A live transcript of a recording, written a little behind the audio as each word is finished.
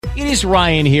It is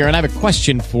Ryan here, and I have a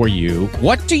question for you.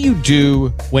 What do you do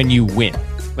when you win?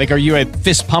 Like, are you a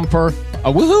fist pumper,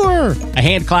 a woohooer, a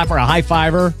hand clapper, a high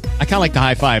fiver? I kind of like the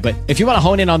high five, but if you want to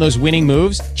hone in on those winning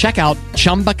moves, check out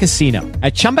Chumba Casino.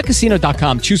 At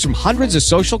ChumbaCasino.com, choose from hundreds of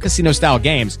social casino-style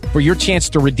games for your chance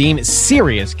to redeem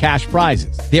serious cash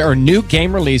prizes. There are new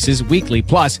game releases weekly,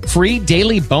 plus free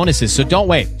daily bonuses. So don't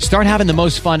wait. Start having the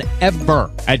most fun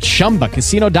ever at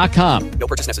ChumbaCasino.com. No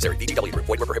purchase necessary. VGW Group.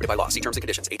 Void where prohibited by law. See terms and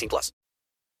conditions. 18 plus.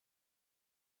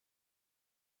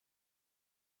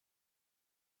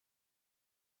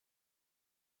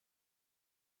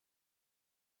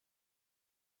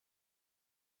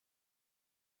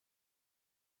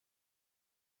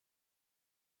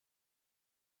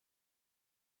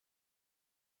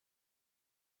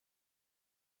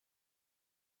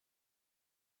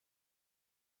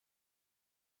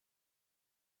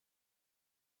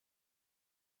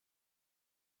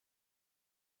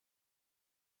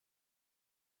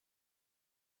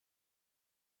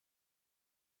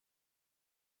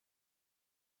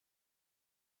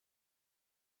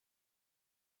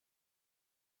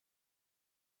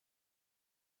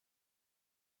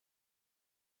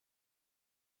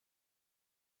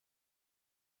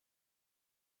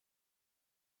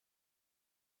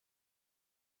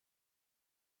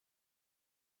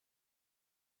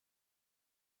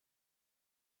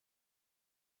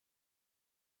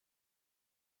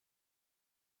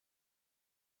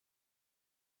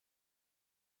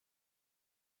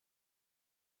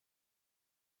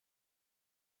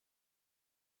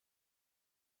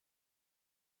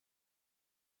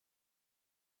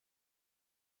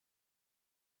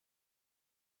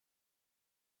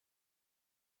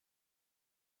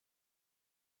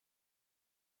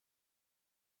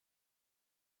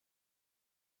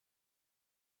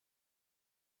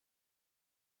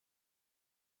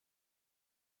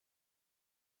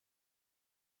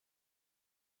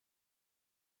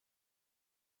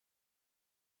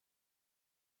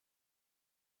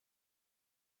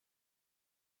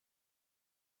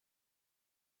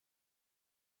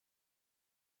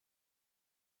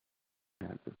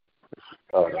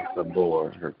 That's the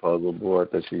board, her puzzle board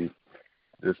that she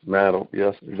dismantled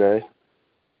yesterday.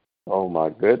 Oh my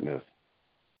goodness.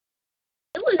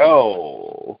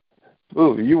 Oh,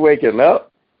 ooh, you waking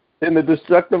up in the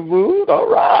destructive mood? All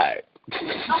right.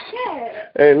 Okay.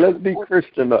 Hey, let's be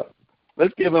Christian up.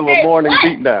 Let's give him a morning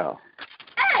beat down.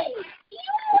 Hey,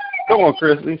 Come on,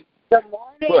 Chrissy. good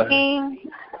morning.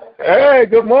 Hey,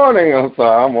 good morning. I'm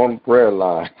sorry, I'm on the prayer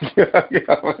line. Good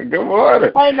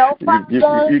morning. Hey, no problem. It's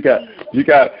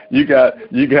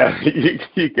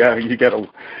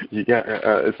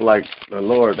like the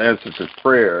Lord answered his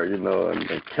prayer,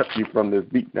 and kept you from this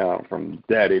beat down from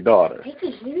daddy-daughter.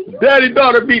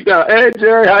 Daddy-daughter beat down. Hey,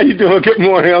 Jerry, how you doing? Good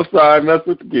morning. I'm sorry, I messed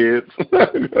with the kids.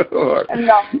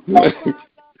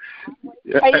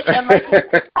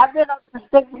 I've been up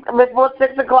before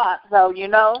 6 o'clock, so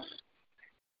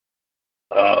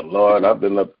Oh, Lord, I've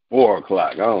been up 4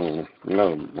 o'clock. I don't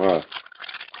know. Well,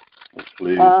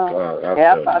 please,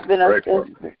 I've been up.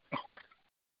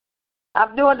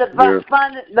 I'm doing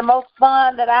the most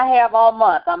fun that I have all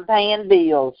month. I'm paying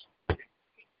bills.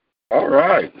 All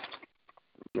right.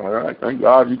 Thank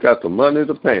God you got the money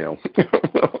to pay them.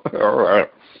 All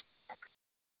right.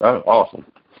 That's awesome.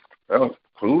 That's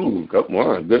cool. Good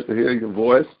morning. Good to hear your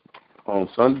voice on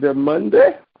Sunday,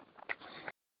 Monday.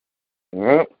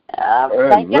 Yep.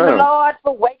 Thanking the Lord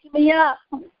for waking me up.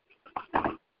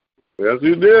 Yes,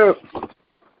 you did.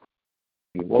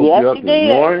 You woke you up this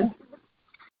morning.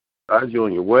 How's you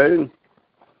on your way?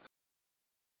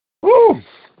 Woo!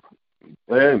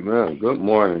 Amen. Good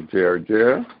morning,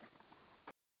 Jerry.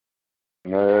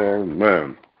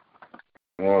 Amen.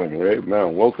 Morning.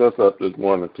 Amen. Woke us up this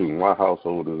morning, too. My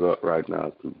household is up right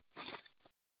now, too.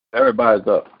 Everybody's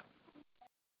up.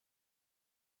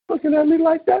 Looking at me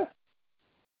like that?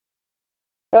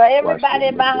 So everybody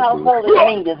in my household is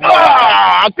angels.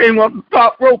 I came off the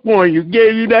top rope on you.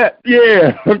 Gave you that?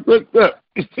 Yeah. Look up.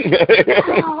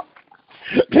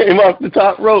 Came off the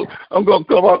top rope. I'm going to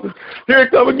come off. Here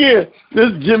it come again.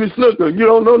 This is Jimmy Snooker. You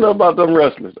don't know nothing about them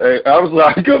wrestlers. Hey, I was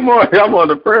like, good morning. I'm on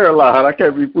the prayer line. I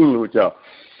can't be fooling with y'all.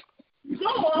 It's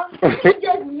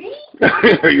just me.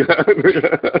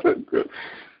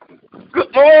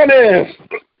 Good morning.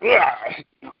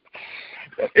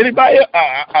 Anybody?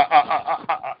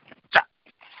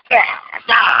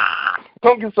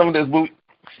 Come get some of this, boo.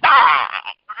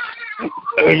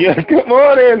 Yeah, good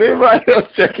morning. Everybody else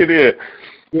checking in.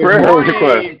 Praise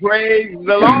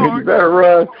the Lord. You better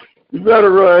run. You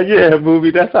better run. Yeah,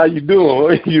 movie. That's how you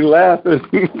doing. You laughing.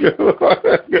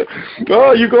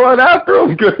 Oh, you going after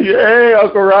him? Hey,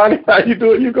 Uncle Ronnie, how you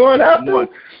doing? You going after him?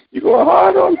 You going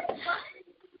hard on him?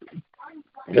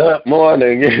 Good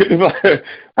morning.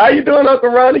 How you doing, Uncle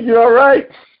Ronnie? You all right?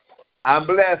 I'm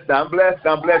blessed.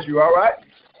 You all right?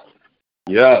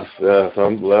 Yes,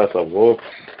 I'm blessed. I woke.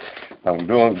 I'm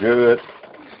doing good.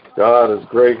 God is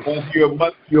great.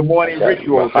 Your morning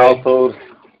ritual. Household.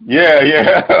 Yeah.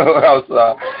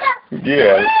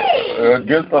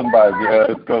 Get somebody.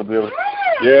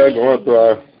 Going through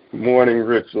our morning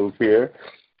rituals here.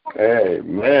 Hey,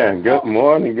 man. Good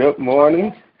morning.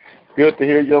 Good to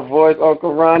hear your voice,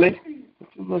 Uncle Ronnie. What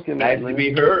you looking at, nice to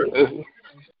be heard.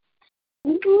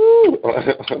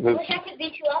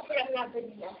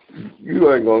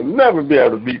 You ain't gonna never be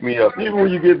able to beat me up, even when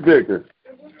you get bigger.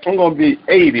 I'm gonna be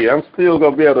 80. I'm still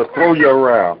gonna be able to throw you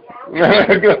around.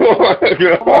 Good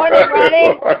morning,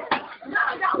 Ronnie.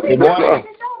 Good morning.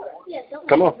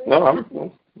 Come on. No,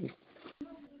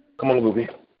 come on, Luby.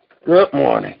 Good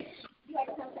morning.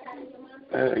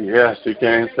 Yes, you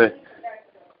can say.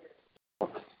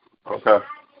 Okay.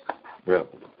 Yeah.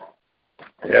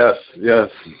 Yes.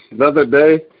 Another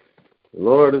day the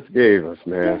Lord has gave us,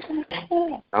 man.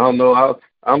 I don't know.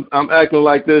 I'm acting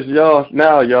like this, y'all,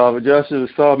 but y'all should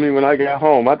have saw me when I got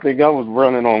home. I think I was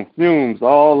running on fumes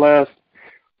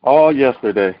all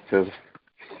yesterday. Because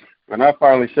when I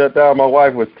finally shut down, my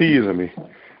wife was teasing me.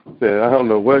 Said, I don't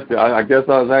know what. I guess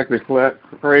I was acting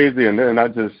crazy, and then I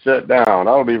just shut down.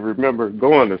 I don't even remember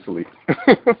going to sleep.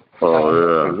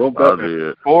 Oh, yeah. Woke up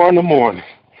at 4 in the morning.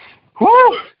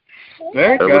 Whew.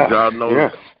 Thank God.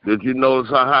 Did you notice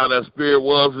how high that spirit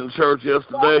was in church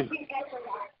yesterday?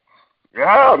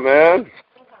 Yeah, man.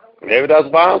 Maybe that's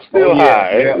why I'm still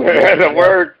high.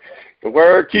 The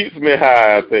word keeps me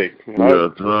high, I think.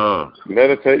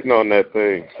 Meditating on that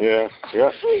thing. Yeah.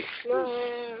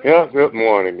 Good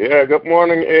morning. Good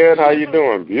morning, Ed. How you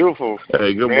doing? Beautiful.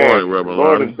 Hey, good morning, Reverend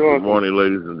Lonnie. Good morning,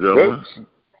 ladies and gentlemen.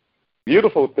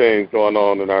 Beautiful things going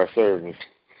on in our service.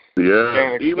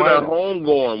 Yeah, even that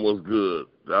homegoing was good.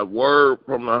 That word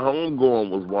from the homegoing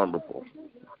was wonderful.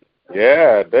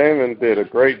 Yeah, Damon did a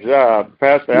great job.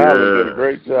 Pastor Allen did a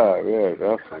great job. Yeah,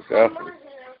 definitely.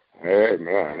 Hey,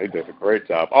 man, he did a great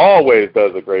job. Always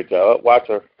does a great job. Watch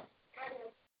her.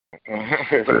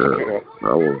 That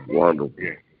was wonderful.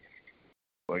 Yeah.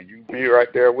 Well, you be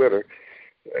right there with her.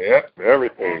 Yep,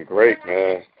 everything great,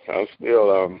 man. I'm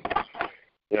still, I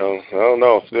don't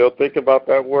know, still thinking about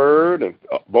that word, and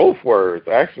both words,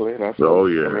 actually. I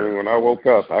mean, when I woke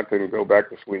up, I couldn't go back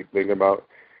to sleep thinking about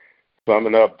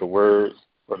summing up the words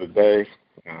for the day,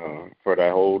 for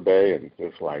that whole day, and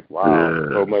just like, wow,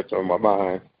 so much on my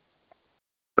mind.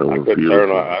 I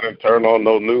didn't turn on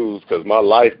no news because my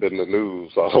life been the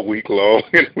news all week long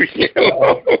and weekend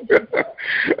long.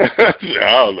 I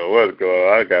don't know what's going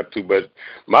on. I got too much.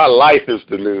 My life is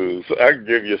the news. I can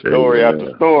give you story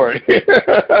after story.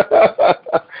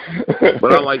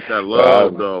 But I like that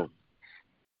love, though.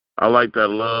 I like that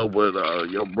love with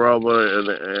your brother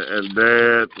and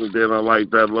dad, and then I like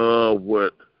that love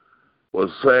with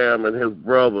Sam and his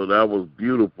brother. That was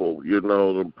beautiful. You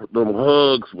know, them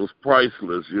hugs was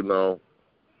priceless, you know.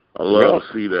 I love to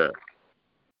see that.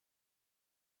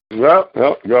 Yep.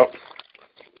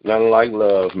 Nothing like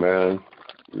love, man.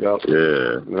 Yep.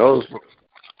 Yeah.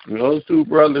 Those two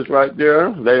brothers right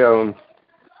there,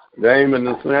 Damon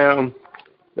and Sam,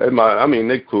 they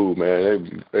cool,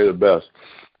 man. They the best.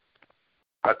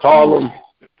 I call them,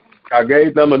 I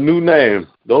gave them a new name.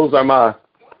 Those are my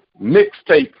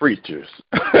mixtape preachers.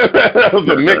 That was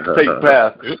a mixtape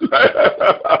pastor.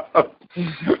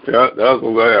 Yeah, that's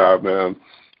what they are, man.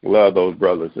 Love those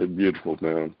brothers. They're beautiful,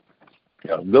 man.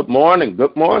 Yeah. Good morning.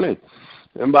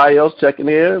 Anybody else checking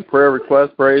in? Prayer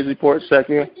request, praise report,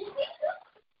 checking in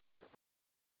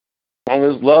on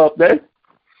this love day?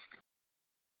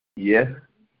 Yes,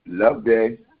 love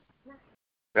day.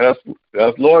 That's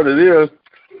Lord it is.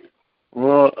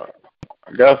 Well,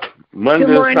 I guess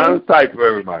Monday is kind of tight for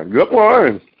everybody. Good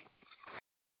morning.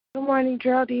 Good morning,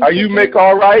 Geraldine. Are you Mick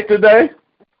all right today?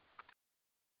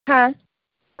 Huh?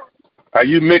 Are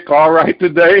you Mick all right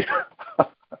today?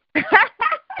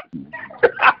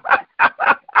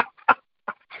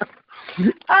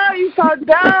 Oh, you so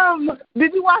dumb.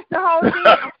 Did you watch the whole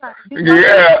thing?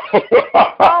 Yeah.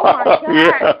 Oh, my God.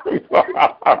 Yeah.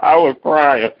 I was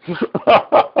crying. Me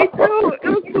too. It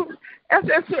was too.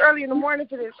 It's too early in the morning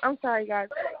for this. I'm sorry, guys.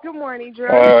 Good morning, Drew.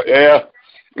 Yeah.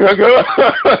 Good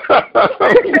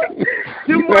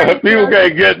morning. People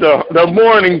can't get the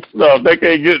morning stuff. They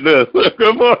can't get this.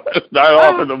 Good morning. Start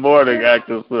off in the morning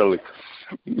acting silly.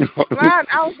 Ron,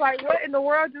 I was like, what in the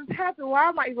world just happened? Why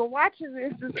am I even watching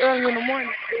this early in the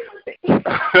morning?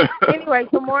 Anyway,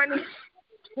 good morning.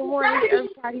 Good morning,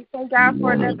 everybody. Thank God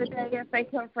for another day, and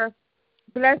thank Him for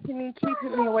blessing me,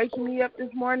 keeping me, and waking me up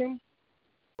this morning.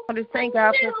 I just thank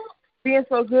God for being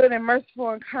so good and merciful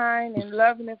and kind and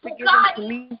loving and forgiving to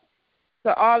me,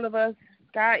 to all of us.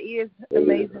 God is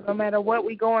amazing. No matter what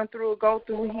we're going through or go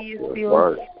through, He is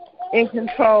still in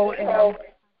control. And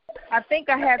I think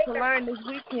I had to learn this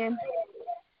weekend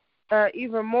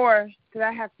even more that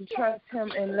I have to trust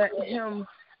Him and let Him,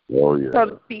 so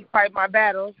to speak, fight my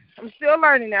battles. I'm still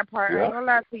learning that part. I ain't gonna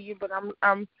lie to you, but I'm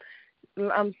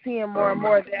seeing more and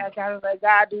more that I gotta let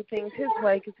God do things His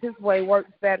way, because His way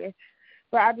works better.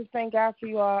 But I just thank God for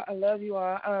you all. I love you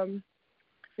all.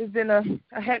 It's been a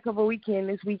heck of a weekend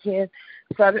this weekend,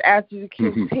 so I just ask you to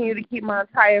continue to keep my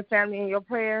entire family in your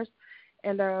prayers,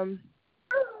 and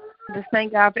just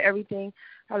thank God for everything.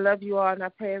 I love you all, and I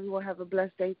pray everyone have a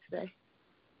blessed day today.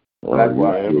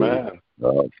 Amen.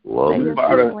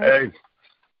 Hey,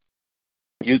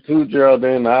 you too,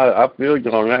 Geraldine. I feel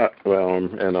you on that.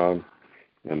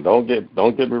 And don't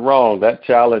get me wrong. That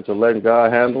challenge of letting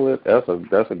God handle it,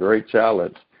 that's a great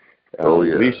challenge. At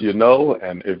least you know.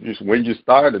 And when you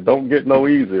start, it don't get no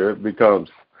easier. It becomes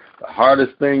the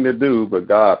hardest thing to do. But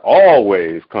God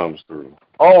always comes through.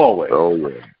 Always.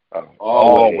 Always.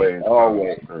 Always.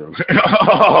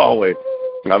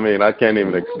 I mean, I can't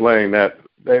even explain that.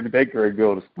 They could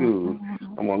go to school.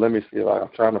 Let me see. I'm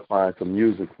trying to find some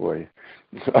music for you.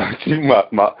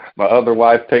 my other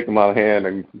wife taking my hand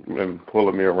and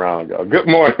pulling me around. Y'all. Good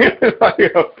morning.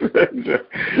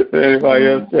 Anybody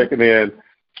else checking in?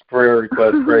 Prayer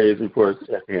request, praise reports,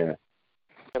 check in.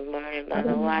 Good morning,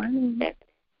 Mother Watson.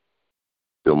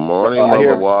 Good morning,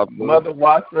 Mother Watson. Mother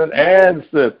Watson and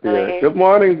Cynthia. Good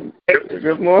morning.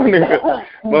 Good morning,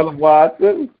 Mother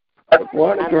Watson. Good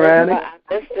morning, Granny. I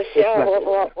missed the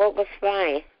show. What was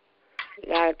funny? You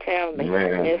gotta tell me.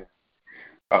 Man.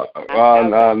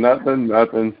 No, nothing.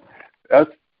 That's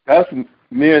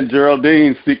me and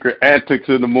Geraldine's secret antics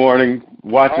in the morning,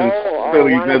 watching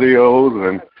silly videos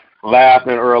and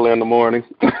laughing early in the morning.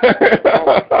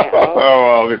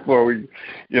 Before we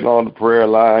get on the prayer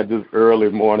line, just early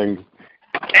morning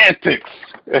antics.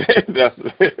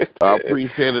 I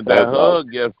appreciated that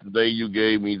hug yesterday you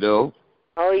gave me, though.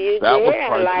 Oh, you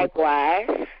did?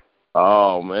 Likewise.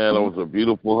 Oh, man, it was a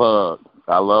beautiful hug.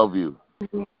 I love you.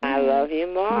 I love you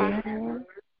more.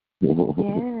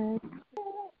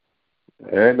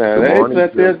 Hey,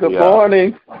 Cynthia, good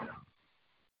morning.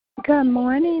 Good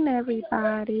morning,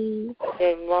 everybody.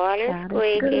 Good morning,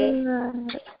 Squeaky.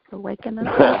 For waking us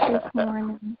up this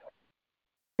morning.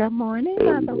 Good morning,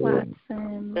 Mother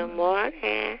Watson. Good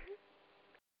morning.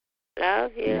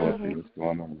 Love you.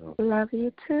 Love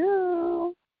you,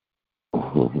 too.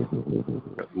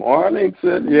 Good morning,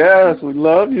 Cynthia. Yes, we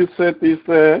love you, Cynthia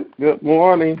said. Good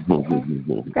morning.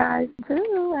 You guys,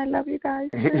 too. I love you guys,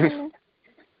 too.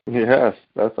 Yes,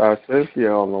 that's our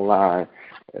Cynthia on the line.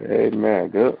 Amen.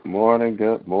 Good morning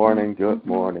to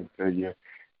you.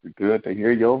 It's good to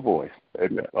hear your voice.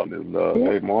 Amen. On this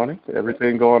Day morning.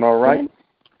 Everything going all right?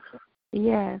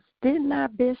 Yes. Didn't our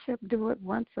bishop do it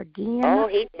once again? Oh,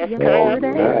 he just yeah,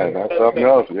 that's something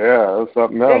else. Yeah, that's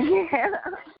something else.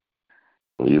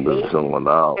 You've been showing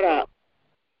out.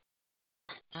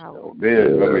 So big.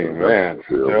 I mean, man, I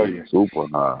tell you. Super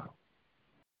high.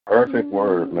 Perfect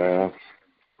word, man.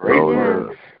 Great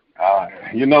word.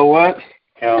 You know what?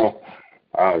 I'll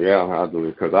do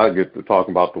it because I get to talk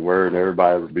about the word and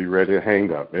everybody will be ready to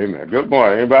hang up. Amen. Good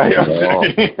morning. Anybody else?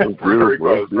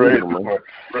 Beautiful.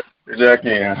 Jack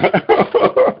in.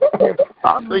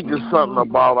 I think it's something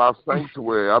about our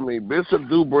sanctuary. I mean, Bishop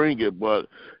do bring it, but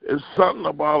it's something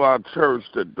about our church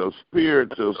that the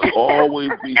spirit just always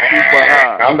be super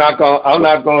high. I'm not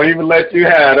gonna even let you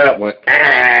have that one.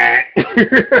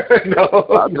 No,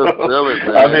 I just feel it,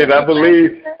 man. I mean, I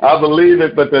believe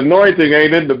it, but the anointing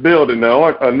ain't in the building.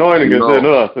 The anointing is in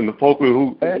us, and the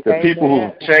people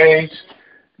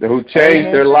who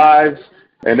changed their lives.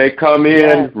 And they come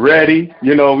in ready.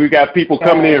 You know, we got people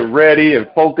coming in ready and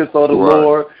focused on the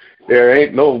Lord. There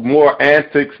ain't no more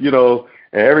antics, you know,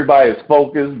 and everybody is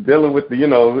focused, dealing with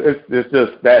it's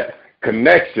just that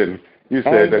connection. You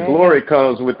said the glory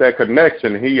comes with that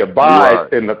connection. He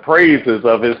abides in the praises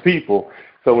of his people.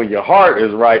 So when your heart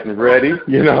is right and ready,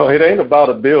 you know, it ain't about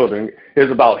a building.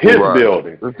 It's about his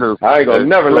building. I ain't going to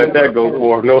never let that go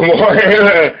forward no more.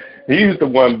 He's the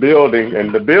one building,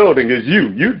 and the building is you.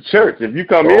 You church. If you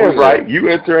come in right, you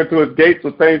enter into his gates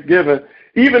with thanksgiving.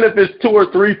 Even if it's 2 or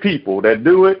 3 people that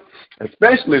do it,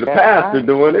 especially the pastor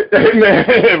doing it,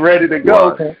 amen, ready to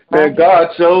go, then God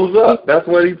shows up. That's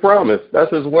what he promised.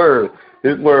 That's his word.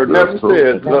 His word never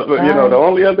says, the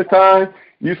only other time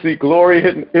you see glory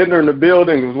entering the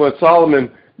building is when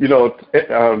Solomon,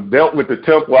 dealt with the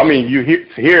temple. I mean, you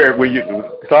hear it when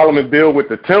Solomon built with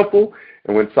the temple,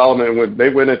 and when they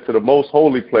went into the most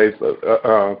holy place of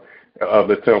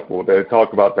the temple, they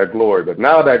talked about that glory. But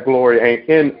now that glory ain't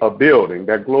in a building.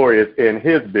 That glory is in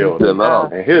his building.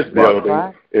 And his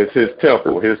building is his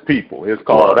temple, his people, his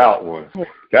called out ones.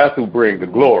 That's who brings the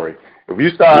glory. If you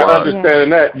start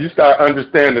understanding that, you start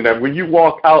understanding that when you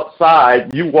walk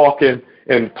outside, you walk in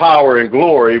power and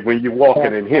glory when you're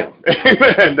walking in him.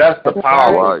 And that's the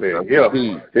power in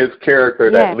him. His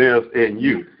character that lives in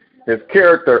you. His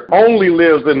character only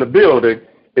lives in the building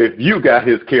if you got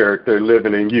his character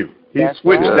living in you. He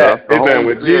switched that. Amen.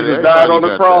 When Jesus died on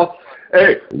the cross,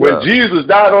 when Jesus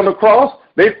died on the cross,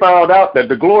 they found out that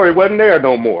the glory wasn't there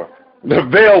no more. The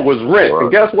veil was rent.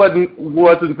 And guess what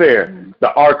wasn't there?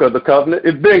 The Ark of the Covenant.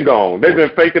 It's been gone. They've been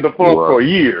faking the funk for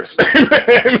years.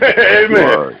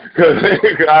 Amen. Because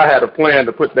I had a plan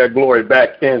to put that glory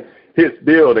back in his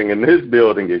building, and his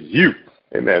building is you.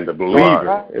 Amen. The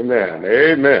believer. Amen.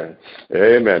 Amen.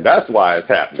 Amen. That's why it's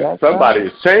happening. Somebody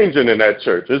is changing in that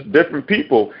church. It's different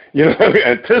people,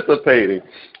 anticipating.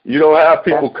 You don't have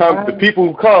people come. The people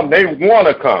who come, they want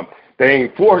to come. They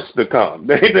ain't forced to come.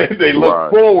 They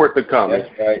look forward to coming,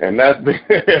 and that's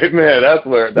amen. That's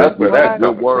where that's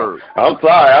good word. I'm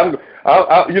sorry.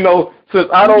 Since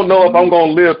I don't know if I'm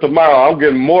going to live tomorrow, I'm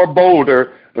getting more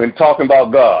bolder when talking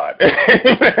about God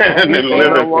and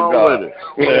living for God.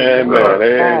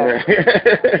 Amen.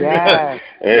 Amen.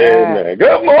 Amen.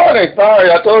 Good morning.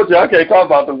 Sorry, I told you I can't talk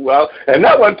about and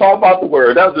that wasn't talking about the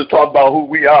word. That was just talking about who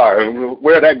we are and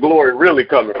where that glory really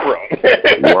coming from.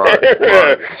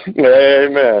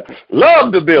 Amen.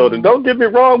 Love the building. Don't get me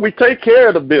wrong. We take care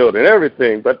of the building,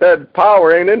 everything, but that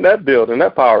power ain't in that building.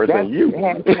 That power is in you.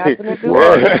 Amen.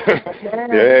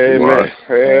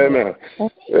 Amen.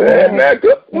 Amen.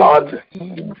 Good morning.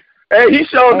 Hey, he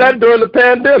showed that during the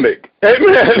pandemic.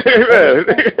 Amen. Amen.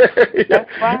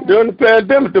 During the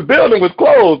pandemic, the building was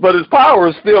closed, but his power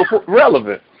is still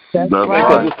relevant.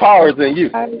 Because his power is in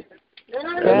you. Amen.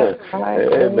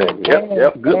 Amen.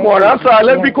 Yep. Good morning. I'm sorry.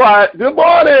 Let's be quiet. Good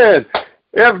morning,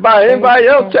 everybody. Anybody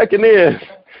else checking in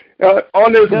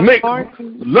on this Mick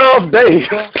Love Day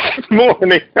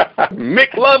morning?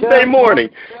 Mick Love Day morning.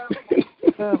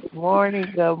 Good morning.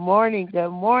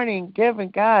 Giving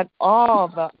God all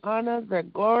the honor, the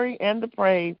glory, and the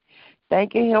praise.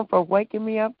 Thanking him for waking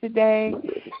me up today.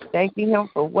 Thanking him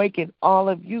for waking all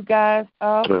of you guys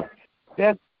up.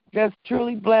 Just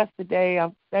truly blessed today.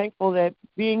 I'm thankful that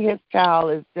being his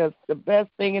child is just the best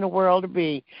thing in the world to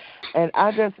be. And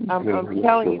I'm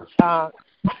telling you,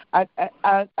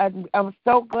 I'm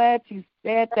so glad you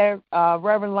said that,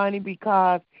 Reverend Lonnie,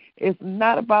 because it's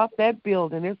not about that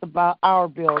building. It's about our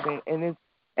building. And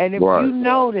if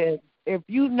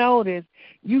you notice,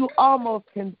 you almost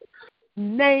can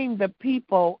name the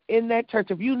people in that church.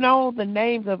 If you know the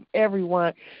names of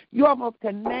everyone, you almost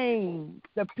can name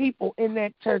the people in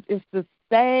that church. It's the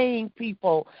same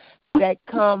people that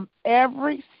come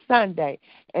every Sunday.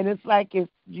 And it's like if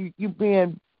you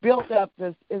being built up.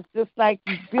 It's just like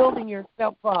you're building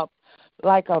yourself up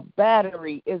like a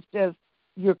battery. It's just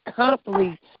you're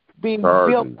constantly being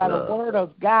built by the word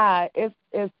of God. It's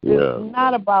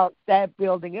not about that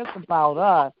building. It's about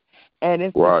us. And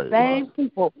it's the same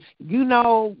people.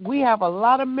 We have a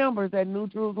lot of members at New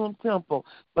Jerusalem Temple.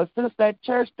 But since that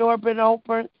church door been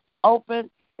open,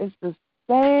 it's the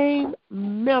same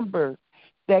members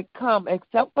that come,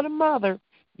 except for the mother,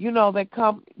 that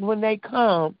come when they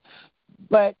come.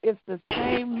 But it's the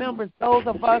same members, those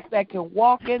of us that can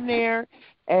walk in there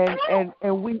and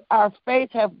our faith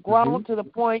have grown to the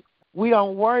point we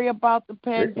don't worry about the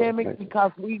pandemic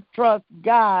because we trust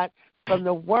God from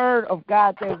the word of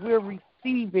God that we're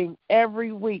receiving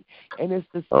every week. And it's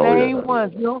the same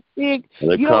ones. You don't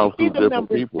see the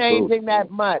numbers changing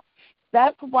that much.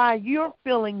 That's why you're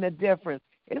feeling the difference.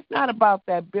 It's not about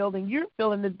that building. You're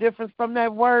feeling the difference from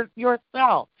that word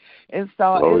yourself. And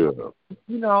so,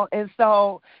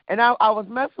 I was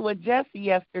messing with Jessie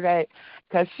yesterday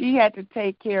because she had to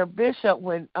take care of Bishop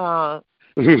when Gerald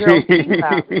came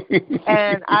out.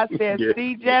 And I said,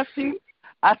 see, Jessie,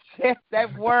 I said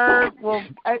that word will,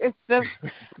 it's just,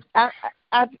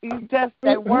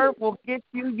 that word will get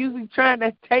you. You be trying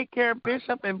to take care of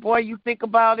Bishop, and boy, you think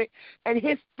about it, and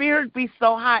his spirit be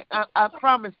so high. I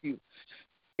promise you.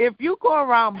 If you go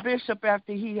around Bishop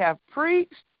after he have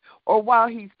preached or while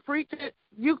he's preaching,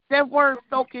 that word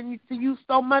soaking to you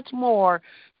so much more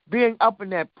being up in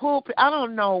that pulpit. I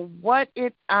don't know what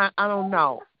it. I don't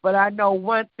know, but I know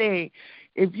one thing: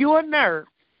 if you're a nurse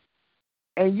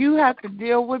and you have to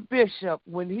deal with Bishop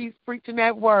when he's preaching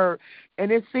that word,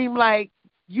 and it seems like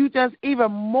you just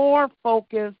even more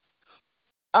focused,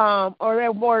 or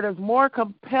that word is more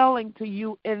compelling to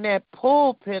you in that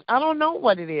pulpit. I don't know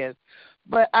what it is,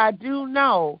 but I do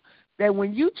know that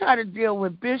when you try to deal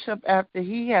with Bishop after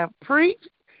he have preached,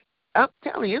 I'm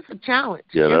telling you, it's a challenge.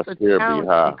 Yeah, it's a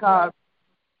challenge because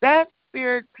that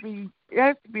spirit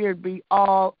be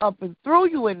all up and through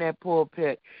you in that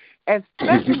pulpit,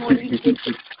 especially when he gets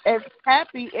as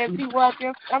happy as he was.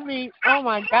 I mean, oh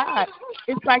my God,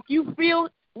 it's like you feel.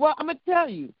 Well, I'm gonna tell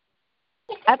you.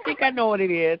 I think I know what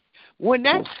it is. When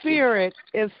that spirit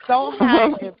is so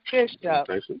high in Bishop,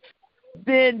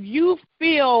 then you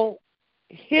feel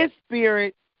his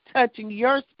spirit touching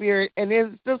your spirit, and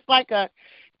it's just like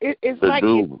it's like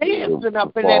you're dancing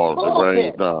up in that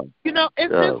pulpit. You know,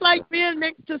 it's just like being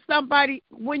next to somebody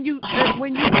when you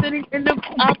sitting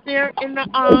out there in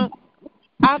the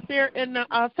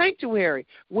sanctuary.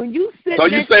 When you sit. So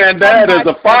you're saying that is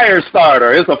a fire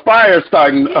starter? It's a fire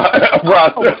starting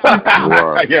process. Fire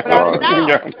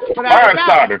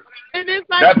starter. And it's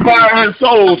like that fire and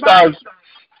soul starts.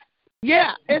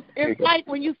 Yeah, it's like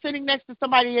when you're sitting next to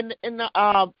somebody in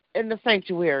the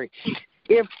sanctuary.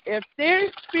 If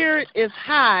their spirit is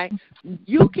high,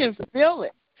 you can feel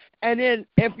it. And then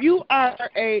if you're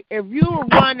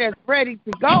one that's ready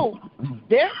to go,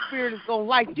 their spirit is gonna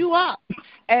light you up.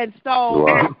 And so,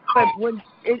 but when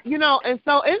and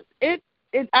so it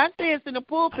I say it's in the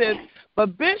pulpit,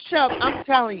 but Bishop, I'm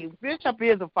telling you, Bishop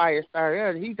is a fire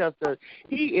starter. He's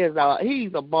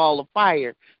a ball of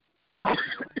fire. He's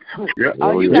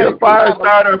a fire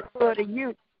starter.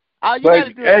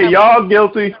 Hey, y'all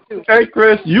guilty. Hey,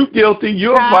 Chris, you guilty.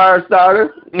 You a fire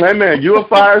starter. Hey, man, you a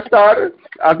fire starter.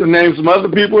 I can name some other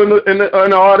people in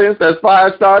the audience that's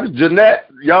fire starters. Jeanette,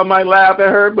 y'all might laugh at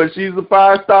her, but she's a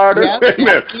fire starter.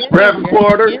 Amen. Reverend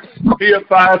Porter, he a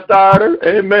fire starter.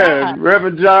 Amen.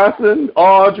 Reverend Johnson,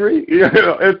 Audrey,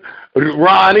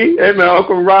 Ronnie, amen,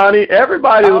 Uncle Ronnie.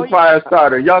 Everybody's a fire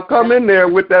starter. Y'all come in there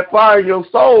with that fire in your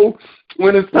soul.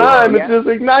 When it's time, it just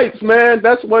ignites, man.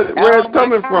 That's where it's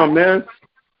coming from, man.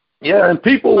 Yeah, and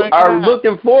people are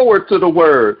looking forward to the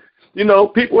word. You know,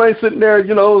 people ain't sitting there,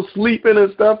 sleeping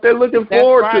and stuff. They're looking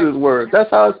forward to this word. That's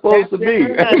how it's supposed to be.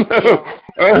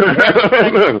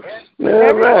 Amen.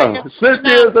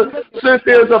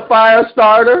 Cynthia's a fire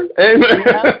starter. Amen.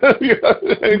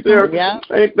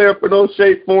 Ain't there for no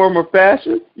shape, form, or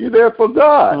fashion. You're there for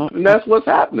God, and that's what's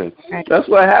happening. That's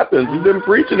what happens. You've been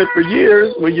preaching it for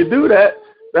years. When you do that,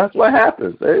 that's what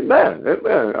happens. Amen.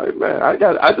 Amen. Amen. I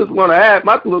just want to add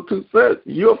my little 2 cents.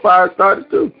 You're a fire starter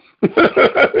too.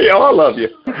 All of you.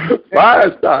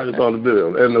 Fire starters on the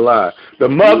bill and the line. The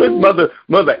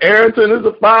Mother Arrington is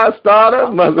a fire starter.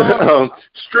 Mother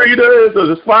Streeter is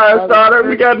a fire starter.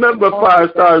 We got nothing but fire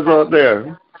starters out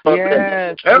there.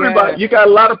 Yes, everybody, you got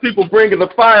a lot of people bringing the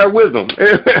fire with them.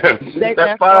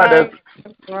 That fire,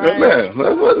 man, that's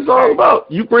what it's all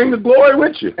about. You bring the glory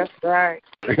with you. That's right.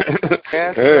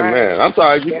 Man, I'm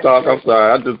sorry. You talk. I'm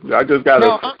sorry. I just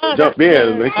gotta jump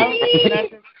in.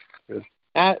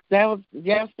 That was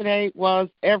yesterday. Was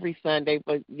every Sunday,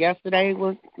 but yesterday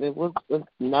was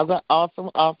another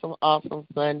awesome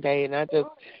Sunday, and I just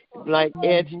like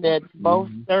Ed said, both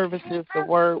services. The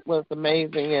word was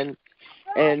amazing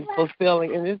and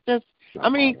fulfilling, and it's just, I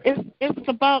mean, it's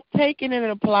about taking it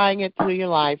and applying it to your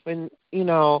life, and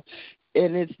and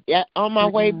it's on my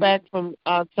way back from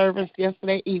service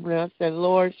yesterday evening. I said,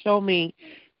 Lord, show me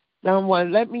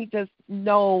someone. Let me just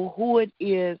know who it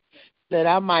is that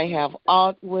I might have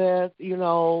aught with,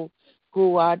 who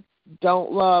I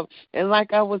don't love. And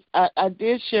like I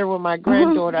did share with my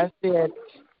granddaughter, I said,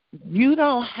 you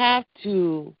don't have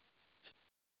to,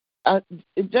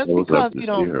 just because you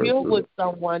don't deal with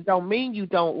someone don't mean you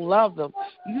don't love them.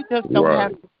 You just don't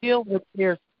have to deal with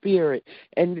their spirit.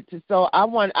 And so I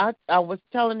was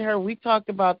telling her, we talked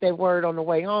about that word on the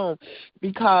way home,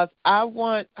 because I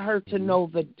want her to know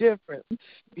the difference.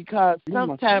 Because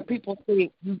sometimes people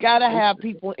think you got to have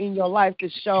people in your life to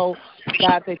show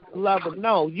God that you love them.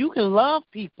 No, you can love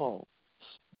people,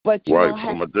 but you don't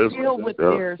have to deal with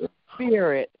their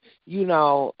spirit,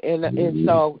 and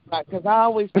so, because I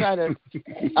always try to,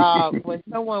 when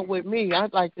someone with me,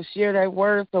 I'd like to share that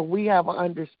word so we have an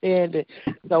understanding,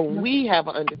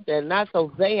 not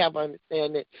so they have an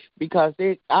understanding, because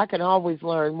I can always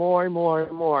learn more and more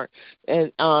and more.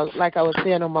 And like I was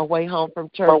saying on my way home from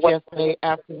church yesterday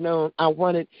afternoon, I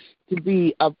want to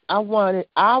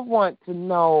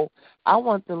know I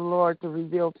want the Lord to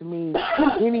reveal to me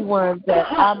anyone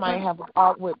that I might have a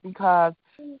fault with, because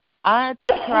I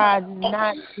try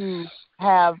not to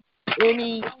have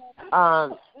any I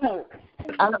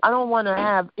don't want to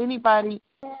have anybody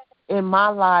in my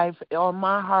life or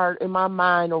my heart, in my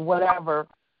mind, or whatever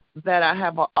that I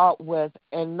have an ought with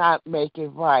and not make it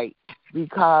right,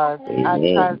 because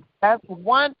that's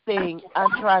one thing I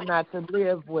try not to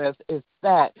live with, is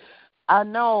that I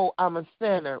know I'm a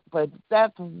sinner, but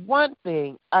that's one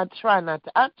thing I try not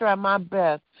to. I try my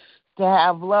best to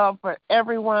have love for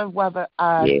everyone, whether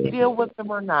I deal with them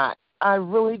or not. I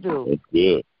really do. That's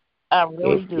good. I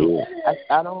really do.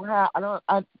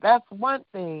 That's one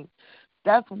thing.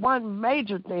 That's one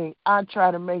major thing I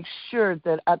try to make sure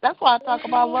that that's why I talk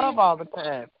about love all the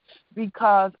time,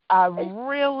 because I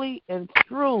really and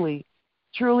truly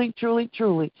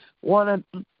want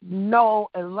to know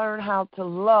and learn how to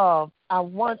love. I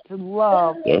want to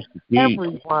love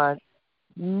everyone,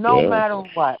 no matter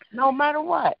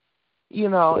what. You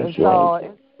know, That's and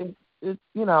so it's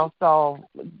so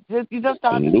you just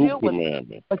have to deal with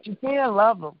them, but you can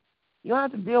love them. You don't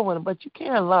have to deal with them, but you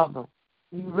can love them.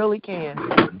 You really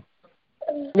can.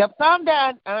 Yep, so I'm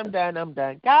done.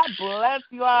 God bless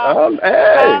you all.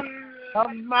 A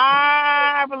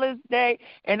marvelous day.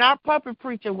 And our puppet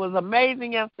preacher was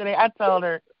amazing yesterday. I told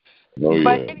her.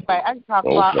 But anyway, I can talk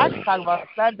about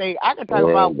Sunday. I can talk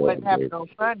about what happened on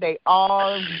Sunday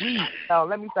all week. So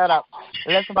let me shut up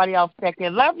and let somebody else check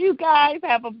in. Love you guys.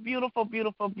 Have a beautiful,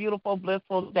 beautiful, beautiful,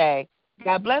 blissful day.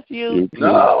 God bless you.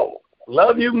 No.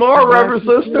 Love you more, Reverend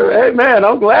Sister. Amen.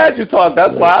 I'm glad you talked.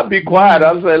 That's why I be quiet.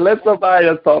 I'm saying let somebody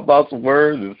else talk about some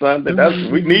words and something.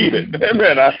 We need it.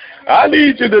 Amen. I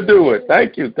need you to do it.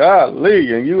 Thank you,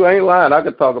 golly. And you ain't lying. I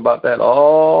could talk about that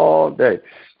all day.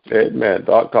 Amen.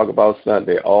 Talk about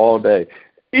Sunday all day.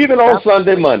 Even on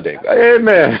Sunday, Monday.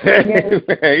 Amen.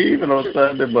 Amen. Even on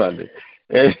Sunday, Monday.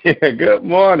 Good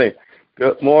morning.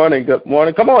 Good morning. Good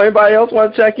morning. Come on. Anybody else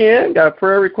want to check in? Got a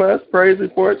prayer request, praise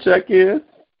report, check in?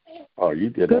 Oh, you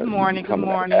did. Good morning. Good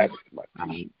morning.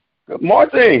 Good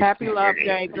morning. Happy Love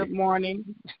Day. Good morning.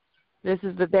 This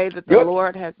is the day that the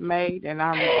Lord has made, and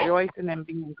I'm rejoicing and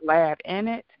being glad in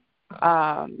it.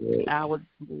 I was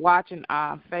watching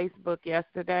Facebook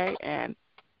yesterday, and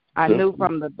I knew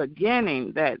from the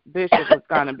beginning that Bishop was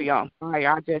going to be on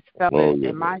fire. I just felt it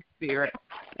in my spirit,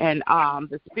 and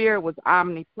the spirit was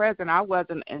omnipresent. I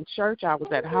wasn't in church. I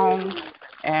was at home.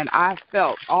 And I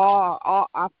felt all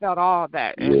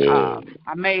that. And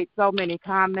I made so many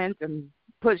comments and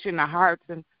pushing the hearts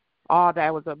and all that.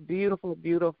 It was a beautiful,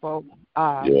 beautiful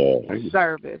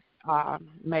service.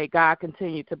 May God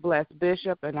continue to bless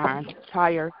Bishop and our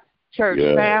entire church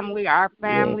family, our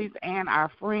families, and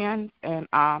our friends. And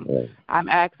I'm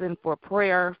asking for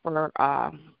prayer for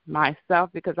myself,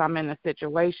 because I'm in a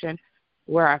situation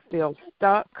where I feel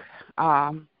stuck.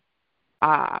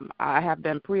 I have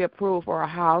been pre-approved for a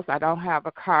house. I don't have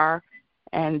a car.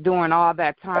 And during all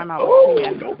that time, I was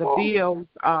paying the bills,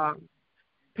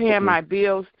 paying my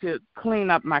bills to clean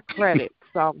up my credit.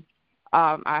 So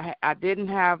I didn't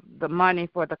have the money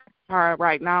for the car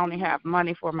right now. I only have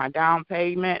money for my down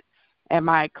payment and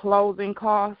my closing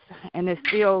costs, and it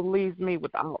still leaves me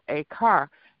without a car.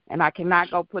 And I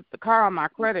cannot go put the car on my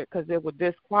credit because it would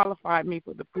disqualify me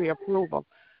for the pre-approval.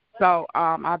 So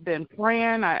I've been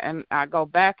praying, and I go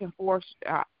back and forth.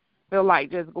 I feel like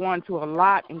just going to a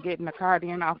lot and getting the car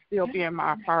in. I'll still be in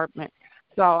my apartment.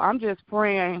 So I'm just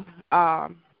praying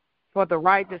for the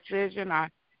right decision. I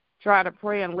try to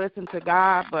pray and listen to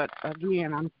God, but,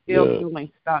 again, I'm still feeling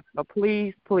stuck. So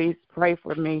please, please pray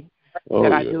for me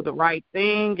that I do the right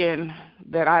thing and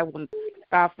that I wouldn't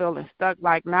stop feeling stuck.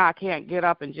 Like now I can't get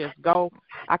up and just go.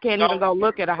 I can't even go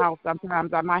look at a house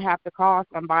sometimes. I might have to call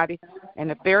somebody,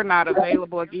 and if they're not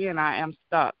available again, I am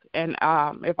stuck. And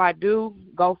if I do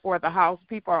go for the house,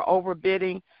 people are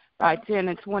overbidding by $10,000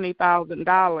 and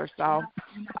 $20,000. So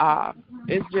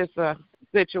it's just a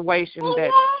situation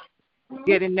that's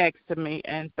getting next to me.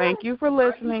 And thank you for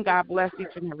listening. God bless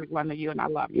each and every one of you, and I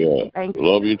love you. Thank you.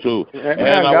 Love you too.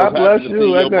 And God bless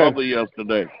you. Your mother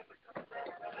yesterday.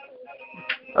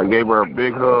 I gave her a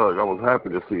big hug. I was happy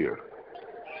to see her.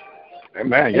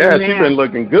 Amen. Yeah, she's been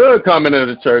looking good coming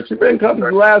into the church. She's been coming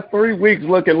the last 3 weeks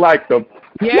looking like the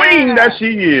queen that she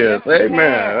is.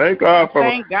 Amen. Thank God for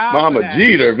Mama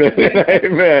Jeter.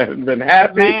 Amen. Been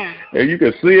happy. And you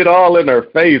can see it all in her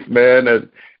face, man.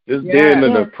 just being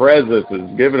in the presence is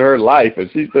giving her life,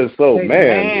 and she's just so,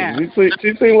 man,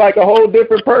 she seemed like a whole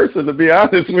different person, to be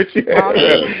honest with you.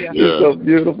 She's so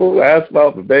beautiful.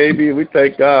 Asphalt, the baby. We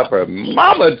thank God for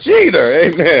Mama Jeter,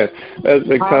 amen, that's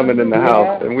been coming in the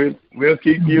house, and we'll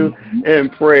keep you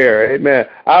in prayer, amen.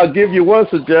 I'll give you one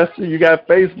suggestion. You got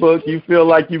Facebook, you feel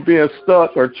like you're being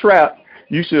stuck or trapped,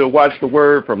 you should watch the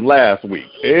word from last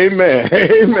week. Amen.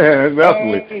 Amen.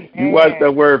 Definitely. You watch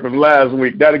that word from last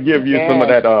week. That'll give you some of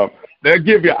that. That'll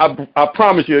give you, I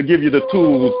promise you, it'll give you the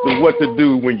tools to what to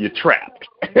do when you're trapped.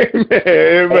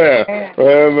 Amen.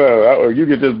 Amen. You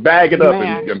can just bag it up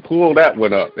and pull that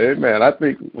one up. Amen. I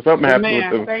think something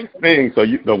happened with the thing. So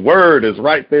the word is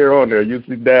right there on there. You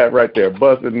see that right there,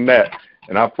 busting that.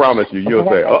 And I promise you, you'll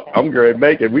say, oh, I'm going to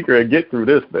make it. We're going to get through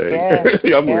this thing.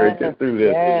 I'm going to get through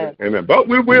this. Amen. But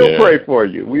we will pray for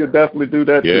you. We'll definitely do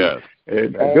that too.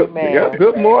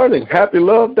 Good morning. Happy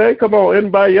Love Day. Come on,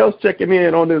 anybody else checking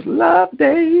in on this Love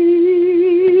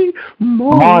Day? Good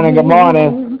morning. Good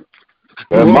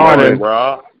morning,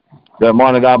 Rob. Good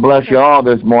morning. God bless you all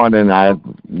this morning. I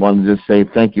want to just say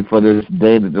thank you for this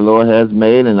day that the Lord has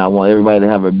made, and I want everybody to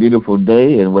have a beautiful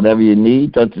day, and whatever you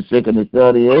need, touch the sick and the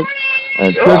shut in.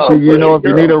 And Tootsie, you know, if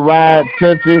you need a ride,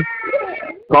 Tootsie,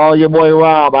 call your boy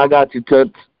Rob. I got you,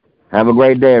 Toots. Have a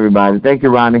great day, everybody. Thank you,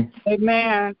 Ronnie.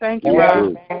 Amen. Thank you,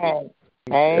 Rob.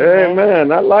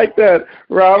 Amen. I like that,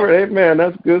 Robert. Amen.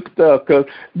 That's good stuff. Because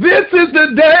this is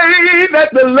the day that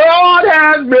the Lord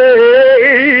has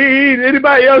made.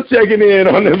 Anybody else checking in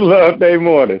on this Love Day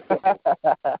morning?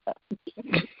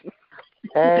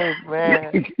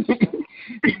 Amen.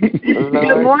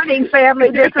 Good morning, family.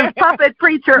 This is Puppet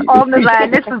Preacher on the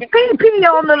line. This is PP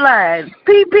on the line.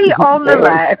 PP on the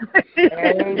line.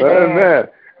 Amen.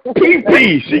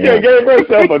 PP. She just gave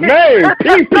herself a name.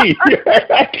 PP.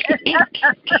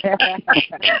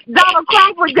 Donald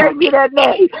Crawford gave me that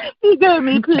name. He gave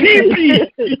me PP.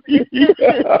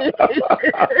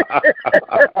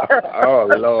 Oh,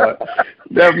 Lord.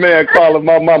 That man calling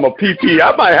my mama PP.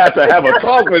 I might have to have a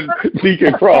talk with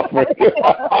Deacon Crawford.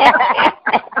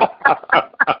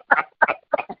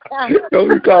 Don't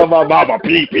you call my mama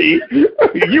PP.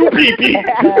 You PP.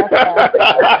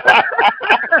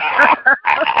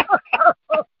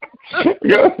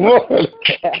 Good morning.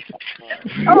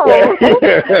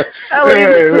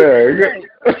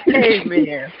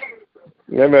 Amen.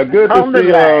 Yeah, man. Good to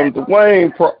see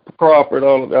Dwayne Crawford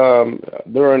on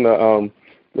during the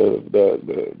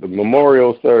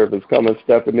memorial service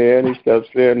stepping in. He steps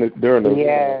in during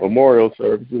the memorial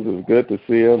services. It's good to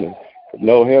see him and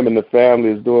know him and the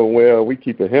family is doing well. We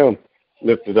keeping him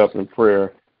lifted up in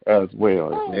prayer as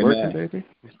well. Amen. Baby?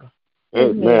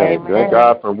 Amen. Thank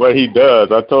God for what he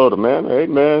does. I told him, man, hey,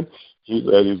 man, he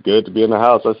said he's good to be in the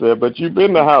house. I said, but you've been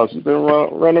in the house. You've been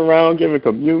running around giving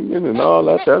communion and all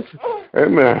that.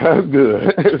 Amen. That's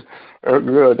good. That's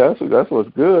good. That's what's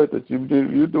good, that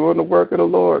you're doing the work of the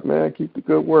Lord, man. Keep the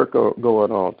good work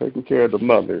going on, taking care of the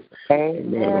mothers.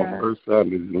 Amen. On first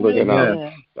Sundays, looking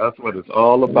out. That's what it's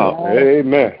all about.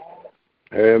 Amen.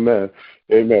 Amen.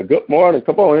 Amen. Good morning.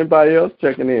 Come on, anybody else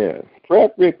checking in?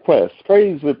 Prayer requests,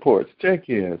 praise reports,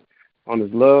 check-ins on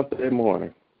this Love Day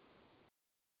morning.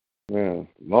 Man,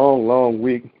 long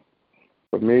week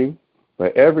for me.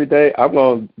 But every day,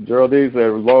 Geraldine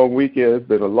said, long weekend. It's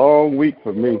been a long week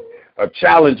for me, a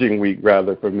challenging week,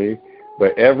 rather, for me.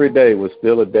 But every day was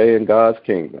still a day in God's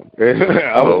kingdom.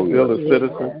 I was still a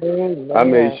citizen. I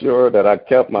made sure that I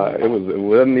kept it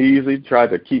wasn't easy,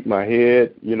 tried to keep my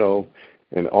head, in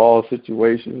all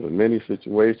situations, in many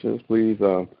situations. Please,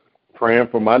 praying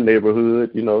for my neighborhood,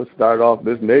 start off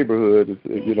this neighborhood,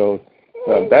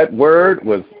 that word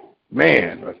was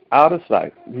out of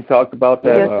sight. He talked about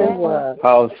that,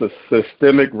 how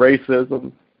systemic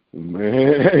racism, and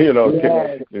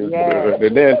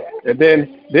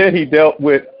then he dealt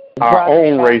with our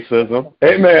own racism.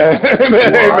 Amen.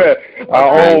 Amen.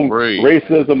 Our own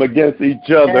racism against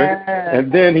each other.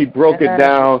 And then he broke it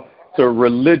down to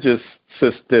religious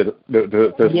systemic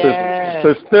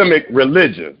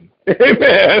religion.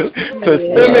 Amen.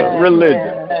 Systemic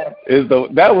religion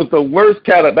that was the worst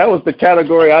that was the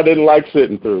category I didn't like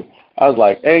sitting through. I was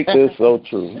like, ain't this so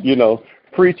true?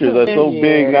 Preachers are so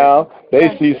big now.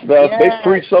 They see stuff. They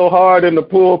preach so hard in the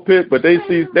pulpit, but they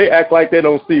act like they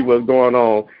don't see what's going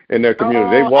on in their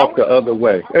community. They walk the other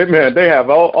way. Amen. They have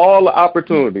all the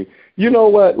opportunity. You know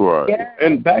what? Right.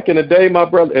 And back in the day, my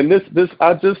brother, and this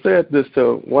I just said this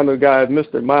to one of the guys,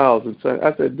 Mr. Miles, and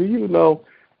I said, do you know,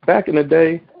 back in the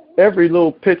day, every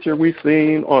little picture we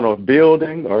seen on a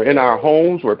building or in our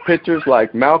homes were pictures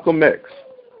like Malcolm X,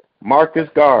 Marcus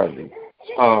Garvey,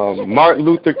 Martin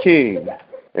Luther King,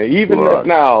 And even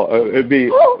now, it'd be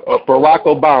Barack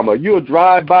Obama. You'll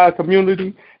drive by a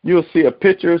community, you'll see a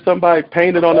picture of somebody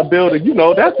painted on a building. You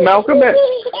know, that's Malcolm X.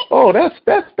 Oh, that's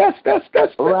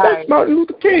Martin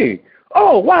Luther King.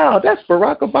 Oh, wow, that's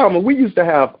Barack Obama. We used to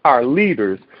have our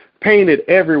leaders painted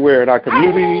everywhere in our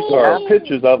communities or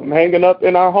pictures of them hanging up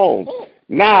in our homes.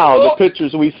 Now the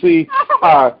pictures we see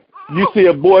are, you see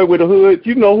a boy with a hood,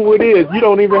 you know who it is. You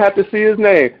don't even have to see his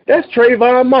name. That's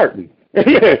Trayvon Martin.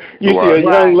 You see a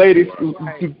young lady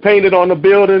painted on the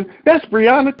building. That's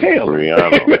Breonna Taylor.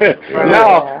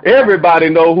 Now everybody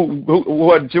know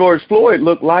what George Floyd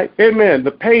looked like. Amen.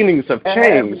 The paintings have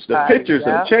changed. The pictures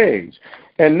have changed.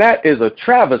 And that is a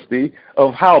travesty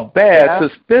of how bad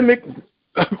systemic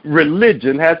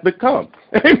religion has become.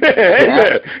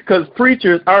 Amen. Because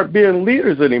preachers aren't being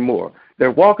leaders anymore.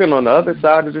 They're walking on the other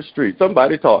side of the street.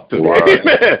 Somebody talk to me.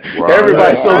 Amen.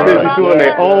 Everybody's so busy doing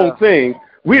their own thing.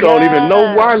 We don't even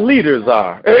know who our leaders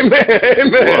are. Amen.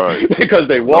 Amen. Because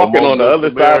they walking on the other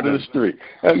side of the street.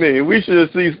 I mean, we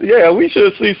should see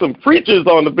some preachers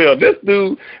on the bill. This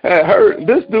dude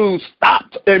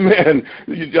stopped, amen,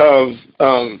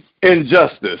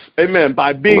 injustice, amen,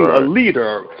 by being a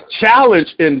leader,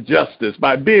 challenge injustice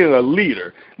by being a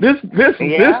leader. This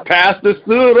pastor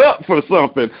stood up for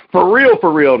something, for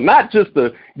real, not just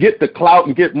to get the clout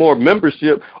and get more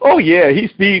membership. Oh, yeah, he's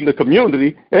feeding the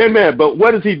community, amen, but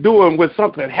what is he doing when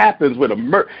something happens with a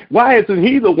murder? Why isn't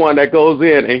he the one that goes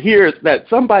in and hears that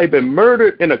somebody been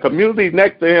murdered in a community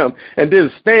next to him and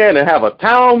then stand and have a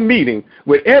town meeting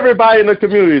with everybody in the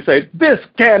community and say, this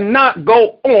cannot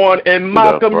go on in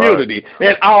my community,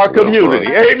 in our community,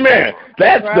 amen.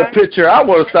 That's the picture I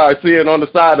want to start seeing on the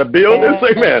side of buildings.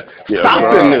 Amen.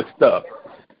 Stopping this stuff.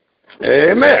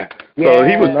 Amen. So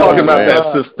he was talking about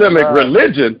that systemic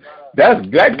religion.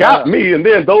 That got me. And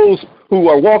then those who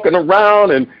are walking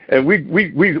around and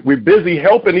we're busy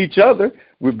helping each other.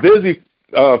 We're busy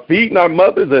feeding our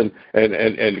mothers and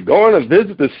going to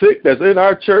visit the sick that's in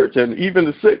our church and even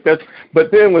the sick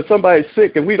but then when somebody's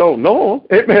sick and we don't know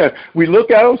them, amen, we look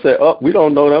at them and say, oh, we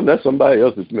don't know them, that's somebody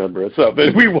else's member or something.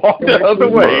 And we walk the other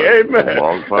way, amen.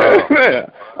 Amen.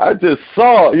 I just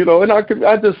saw,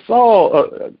 I just saw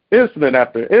incident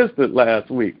after incident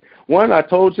last week. One I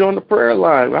told you on the prayer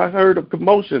line, I heard a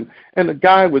commotion and the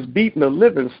guy was beating the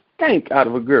living stank out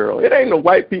of a girl. It ain't no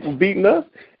white people beating us.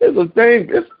 It's a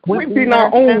thing. We beating our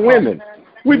own women.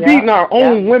 We beating our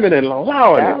own women and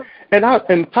allowing it. And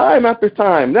time after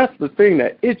time, that's the thing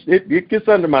that it gets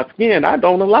under my skin. I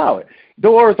don't allow it.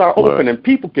 Doors are open and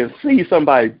people can see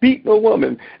somebody beating a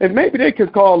woman, and maybe they can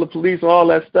call the police and all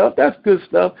that stuff. That's good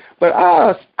stuff. But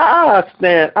I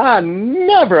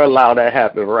never allow that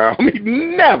happen around me.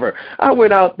 Never. I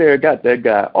went out there, got that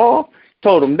guy off,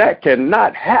 told him that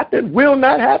cannot happen, will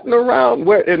not happen around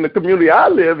in the community I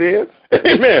live in.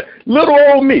 Amen. Little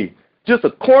old me. Just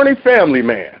a corny family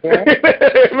man.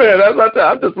 Man,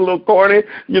 I'm just a little corny,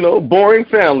 boring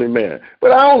family man.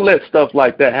 But I don't let stuff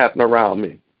like that happen around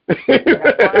me. But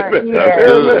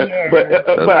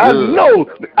I know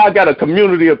I got a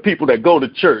community of people that go to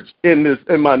church in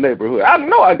my neighborhood. I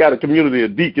know I got a community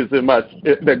of deacons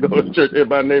that go to church in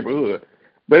my neighborhood.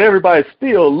 But everybody's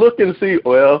still looking to see,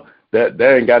 well, that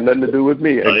ain't got nothing to do with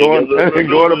me, and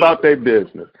going about their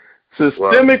business.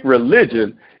 Systemic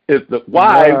religion is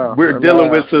why we're dealing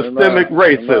with systemic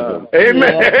racism.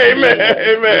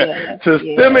 Amen.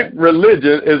 Systemic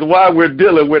religion is why we're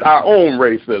dealing with our own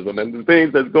racism and the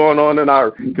things that's going on in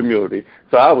our community.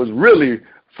 So I was really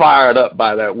fired up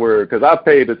by that word because I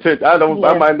paid attention. I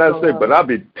might not say, but I'll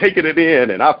be taking it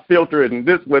in and I filter it, and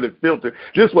this is what it filters.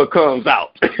 This is what comes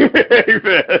out.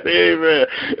 Amen.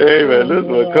 This is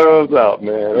what comes out,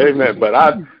 man. Amen.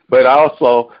 But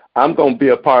also, I'm going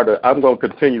to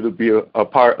continue to be a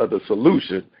part of the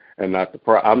solution and not the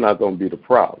problem. I'm not going to be the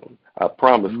problem. I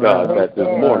promised God that this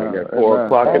morning at 4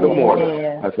 o'clock in the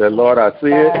morning. I said, Lord, I see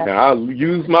it, and I'll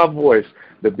use my voice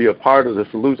to be a part of the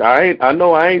solution. I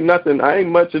know I ain't nothing. I ain't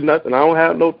much of nothing. I don't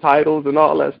have no titles and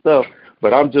all that stuff,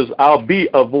 but I'll be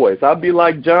a voice. I'll be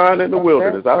like John in the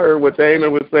wilderness. I heard what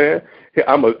Damon was saying.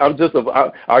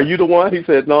 Are you the one? He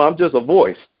said, no, I'm just a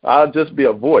voice. I'll just be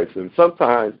a voice. And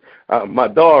sometimes my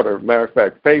daughter, matter of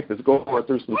fact, Faith, is going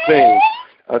through some things.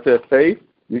 I said, Faith,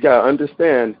 you got to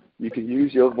understand you can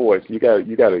use your voice. You got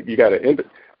to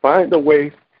find a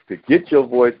way to get your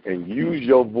voice and use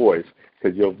your voice,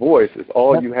 because your voice is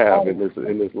all you have in this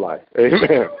life.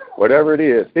 Amen. Whatever it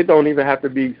is, it don't even have to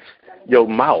be your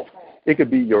mouth. It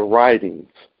could be your writings.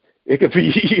 It could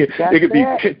be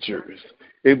pictures.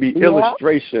 It could be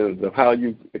illustrations of how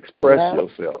you express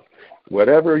yourself.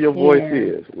 Whatever your voice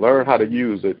is, learn how to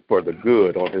use it for the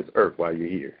good on this earth while you're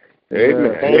here.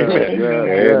 Amen.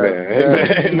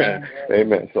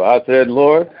 Amen. So I said,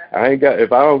 Lord, I'll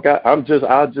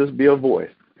just be a voice.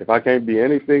 If I can't be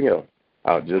anything else,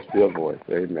 I'll just be a voice.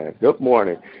 Amen. Good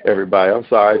morning, everybody. I'm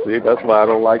sorry. See, that's why I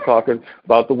don't like talking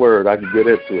about the word. I can get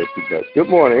into it too much. Good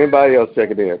morning. Anybody else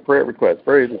checking in? Prayer request,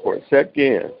 praise report, check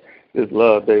in. This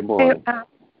Love Day morning.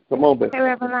 Come on, Ben. Hey,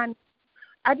 Reverend Lonnie.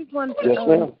 I just wanted to, yes,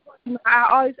 ma'am. I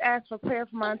always ask for prayer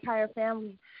for my entire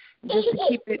family, just to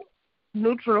keep it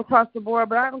neutral across the board,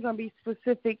 but I'm going to be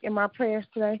specific in my prayers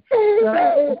today.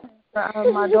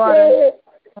 My daughter,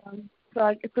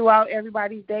 so throughout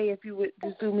everybody's day, if you would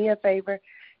just do me a favor,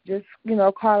 just,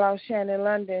 call out Shannon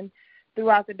London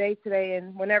throughout the day today,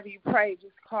 and whenever you pray,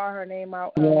 just call her name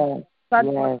out. So I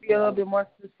just want to be a little bit more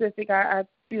specific. I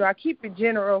keep it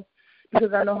general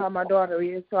because I know how my daughter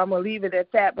is, so I'm going to leave it at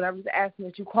that, but I'm just asking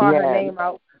that you call her name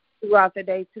out throughout the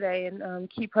day today and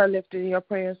keep her lifted in your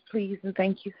prayers, please, and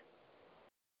thank you.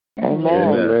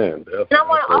 Amen. And I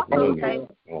want to also say,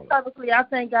 publicly, I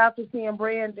thank God for seeing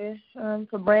Brandon,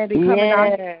 coming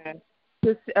out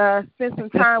to spend some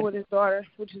time with his daughter,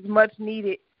 which is much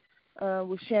needed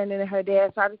with Shannon and her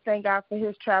dad. So I just thank God for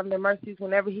his traveling mercies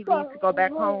whenever he leaves to go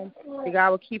back home. That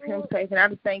God will keep him safe. And I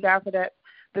just thank God for that,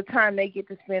 the time they get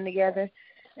to spend together.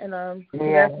 And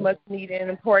that's much needed and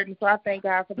important. So I thank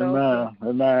God for those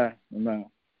things.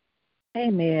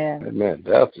 Amen.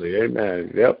 Definitely.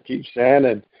 Amen. Yep. Keep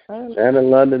Shannon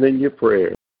London in your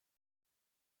prayers.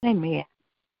 Amen.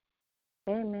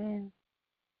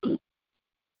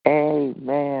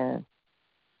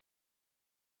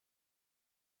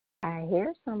 I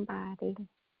hear somebody.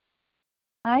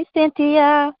 Hi,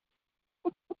 Cynthia.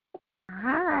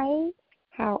 Hi.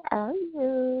 How are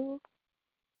you?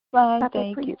 Fine,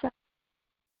 thank you.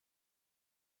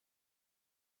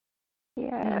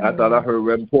 Yeah. I thought I heard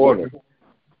Reverend Porter.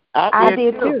 I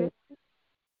did too.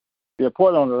 Yeah,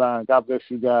 Porter on the line. God bless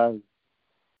you guys.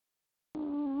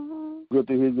 Good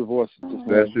to hear your voices.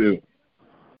 Bless you.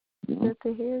 Good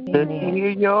to hear you. Good to hear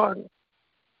yours.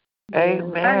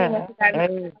 Amen.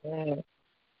 Amen.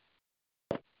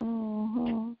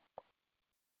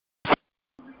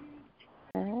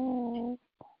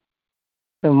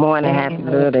 Good morning. Happy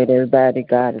birthday to everybody.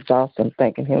 God is awesome.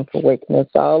 Thanking Him for waking us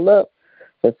all up,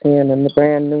 for seeing in the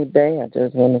brand new day. I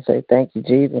just want to say thank you,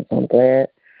 Jesus. I'm glad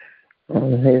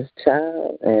I'm His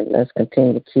child, and let's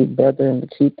continue to keep brother and the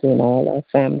keeper and all our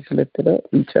families lifted up,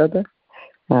 each other.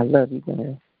 I love you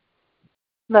guys.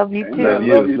 Love you too. Love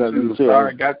you too.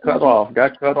 Sorry, got cut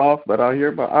off, but I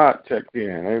hear my aunt checked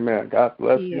in. Amen. God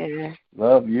bless you.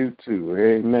 Love you too.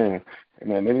 Amen. And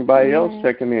then anybody else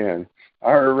checking in?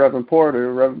 I heard Reverend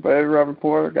Porter. Reverend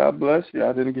Porter, God bless you.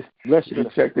 I didn't get you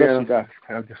checked in. I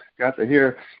got to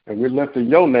hear, and we're lifting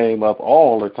your name up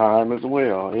all the time as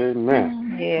well.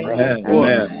 Amen.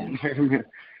 Amen.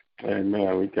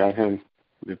 Amen. We got him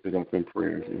lifted up in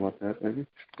prayers. You want that, maybe?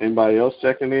 Anybody else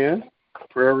checking in?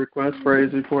 Prayer requests,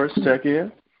 praise reports, check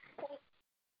in.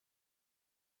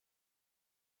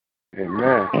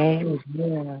 Amen.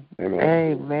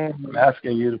 I'm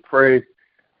asking you to pray.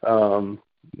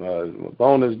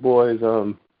 Bonus boys,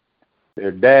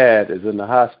 their dad is in the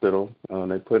hospital.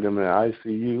 They put him in the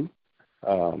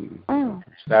ICU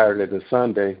Saturday to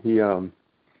Sunday. He, matter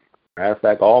of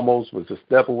fact, almost was a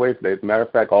step away. Matter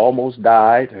of fact, almost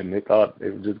died, and they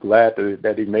were just glad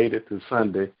that he made it to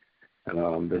Sunday.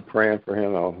 And they're praying for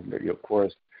him. They, of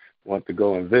course, want to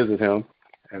go and visit him,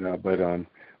 but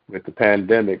with the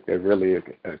pandemic, they're really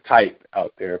tight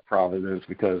out there at Providence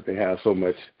because they have so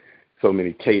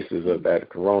many cases of that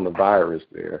coronavirus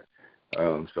there.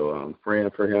 So I'm praying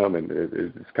for him, and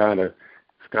it's kind of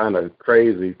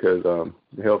crazy because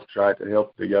tried to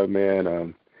help the young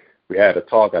man. We had a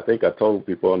talk. I think I told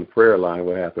people on the prayer line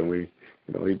what happened.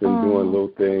 He's been doing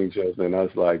little things, and I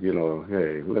was like,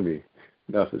 hey,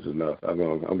 enough is enough. I'm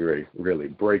ready to really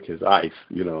break his ice,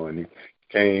 and he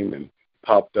came and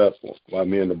popped up while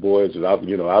me and the boys,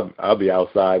 I'll be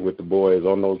outside with the boys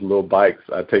on those little bikes.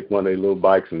 I take one of their little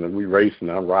bikes and then we race,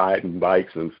 and I'm riding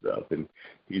bikes and stuff. And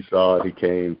he saw it, he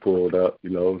came, pulled up,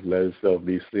 let himself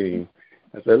be seen.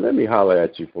 I said, let me holler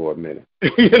at you for a minute.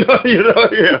 And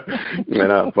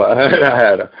I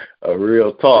had a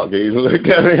real talk. He looked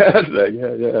at me, I said,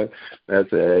 yeah. I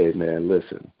said, hey, man,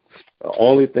 listen. The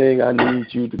only thing I need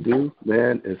you to do,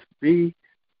 man, is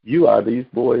you are these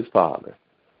boys' father.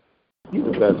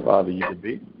 You're the best father you can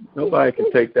be. Nobody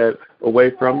can take that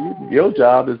away from you. Your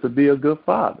job is to be a good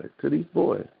father to these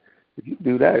boys. If you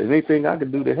do that, anything I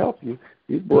can do to help you,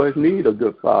 these boys need a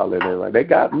good father. They're like, they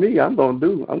got me. I'm gonna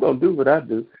do what I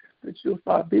do. But you'll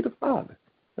be the father.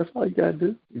 That's all you gotta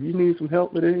do. If you need some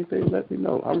help with anything, let me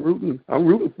know. I'm rooting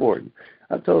for you.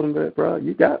 I told him that, bro,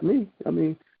 you got me. I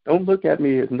mean, don't look at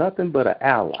me as nothing but an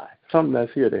ally, something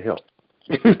that's here to help.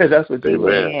 That's what they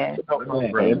were. Amen.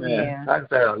 I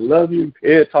said, I love you.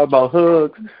 Ed talked about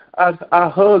hugs. I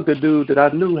hugged the dude that I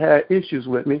knew had issues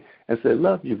with me and said,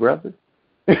 love you, brother.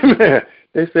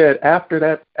 They said after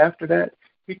that,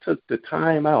 he took the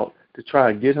time out to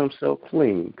try and get himself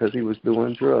clean because he was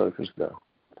doing drugs and stuff.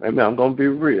 Amen. I'm going to be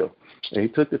real. And he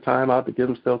took the time out to get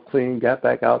himself clean, got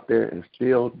back out there, and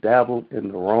still dabbled in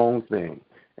the wrong thing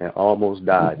and almost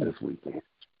died this weekend.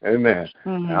 Amen.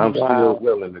 Mm-hmm. I'm still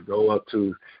willing to go up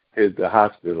to the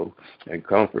hospital and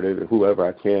comfort it, whoever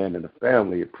I can, and the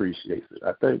family appreciates it.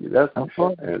 I think that's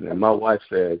and my wife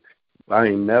said, I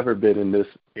ain't never been in this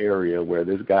area where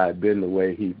this guy been the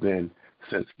way he's been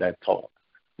since that talk.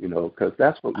 You know, because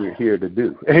that's what we're here to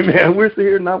do. Amen.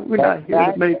 We're not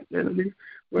here to make enemies.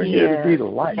 We're here to be the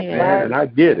light, man. And I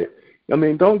get it. I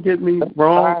mean, don't get me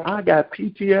wrong. I got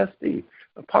PTSD.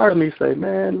 A part of me say,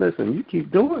 man, listen, you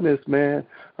keep doing this, man,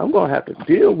 I'm going to have to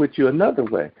deal with you another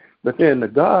way. But then the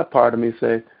God part of me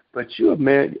say, but you're a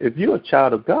man, if you're a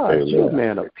child of God, you're a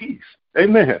man of peace.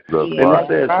 Amen. And it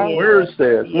says, the word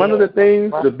says, one of the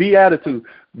things, the beatitude,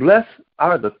 blessed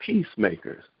are the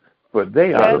peacemakers, for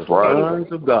they are the sons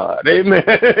of God. Amen.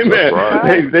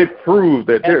 Amen. They prove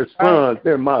that they're sons.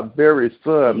 They're my very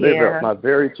son. They're my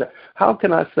very child. How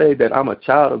can I say that I'm a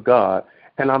child of God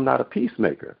and I'm not a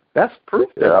peacemaker? That's proof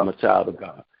that I'm a child of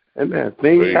God. Amen.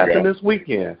 Things happened this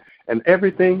weekend, and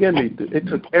everything in me, it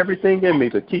took everything in me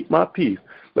to keep my peace.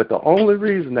 But the only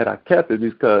reason that I kept it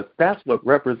is because that's what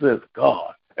represents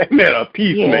God. Amen. A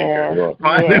peacemaker.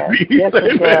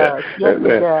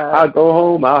 Amen. I go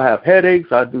home, I'll have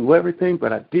headaches, I do everything,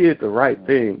 but I did the right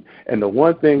thing. And the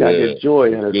one thing I get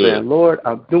joy in is saying, Lord,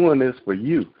 I'm doing this for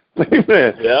you.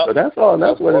 Amen. So that's all.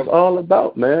 That's what it's all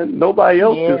about, man. Nobody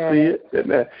else can see it.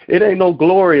 Amen. It ain't no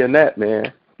glory in that,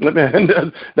 man.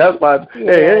 That's why.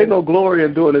 Hey, it ain't no glory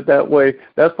in doing it that way.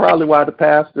 That's probably why the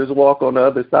pastors walk on the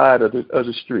other side of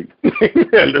the street.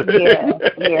 Ain't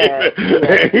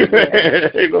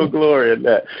no glory in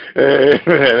that.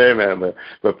 Amen.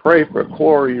 But pray for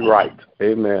Corey Wright.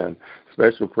 Amen.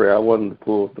 Special prayer. I want him to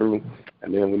pull through.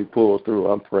 And then when he pulls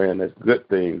through, I'm praying that good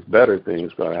things, better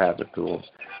things going to happen to him.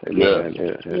 Amen.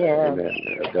 Amen.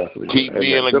 Definitely. Keep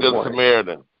being a good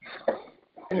Samaritan.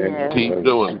 Keep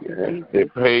doing it.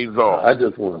 It pays off. I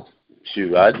just want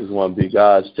to be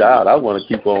God's child. I want to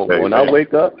keep on. When I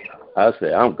wake up, I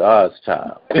say, I'm God's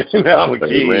child. I'm a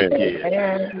kid.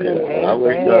 I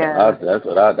wake up.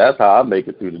 That's how I make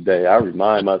it through the day. I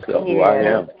remind myself who I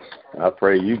am. I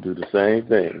pray you do the same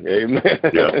thing. Amen.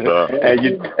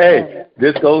 And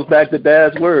this goes back to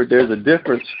Dad's word. There's a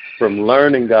difference from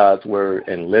learning God's word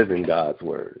and living God's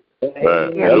word.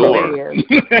 Application.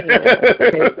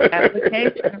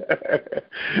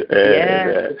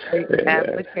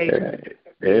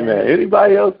 Amen.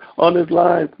 Anybody else on this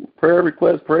line? Prayer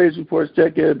requests, praise reports,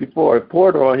 check in before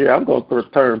Porter on here. I'm going to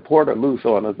turn Porter loose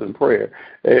on us in prayer.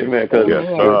 Amen. Because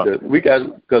we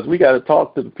got to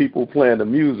talk to the people playing the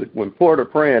music. When Porter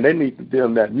praying, they need to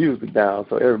dim that music down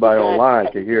so everybody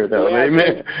online can hear them.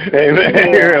 Amen. Amen.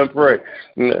 Hear him pray.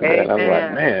 And I'm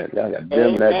like, man, y'all got to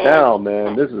dim that down,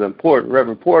 man. This is important.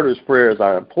 Reverend Porter's prayers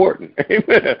are important.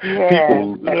 Amen.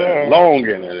 People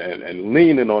longing and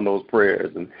leaning on those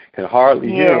prayers and can hardly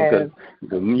hear them because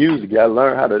the music, you got to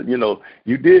learn how to,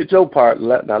 you did your part.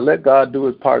 Now let God do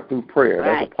his part through prayer.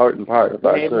 That's a part of our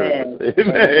service.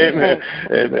 Amen.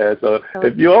 Amen. So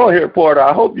if you're on here, Porter,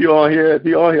 I hope you're on here. If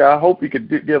you're on here, I hope you could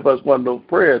give us one of those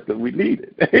prayers because we need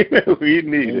it. Amen. We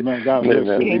need it.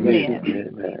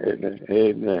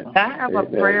 Amen. I have a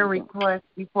prayer request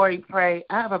before you pray.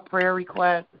 I have a prayer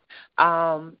request.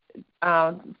 Found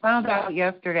out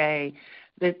yesterday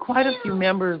that quite a few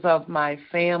members of my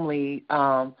family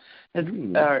are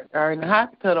in the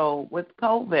hospital with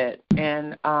COVID,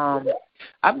 and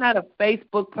I'm not a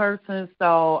Facebook person,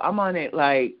 so I'm on it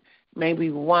like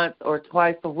maybe once or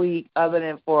twice a week, other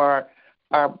than for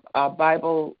our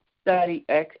Bible study.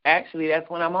 Actually, that's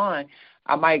when I'm on.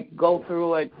 I might go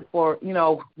through it for,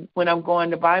 when I'm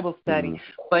going to Bible study.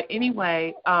 But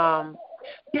anyway, I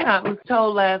was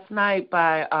told last night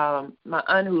by my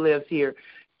aunt who lives here.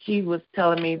 She was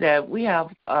telling me that we have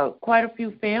quite a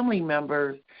few family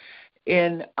members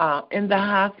in the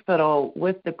hospital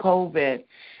with the COVID.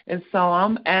 And so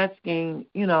I'm asking,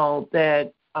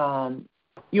 that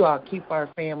you all keep our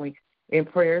family in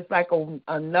prayer. It's like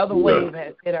another wave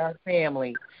has hit our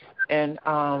family. And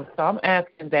so I'm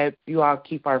asking that you all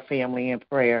keep our family in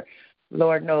prayer.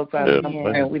 Lord knows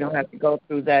and we don't have to go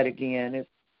through that again. It's,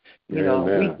 we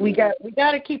got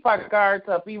to keep our guards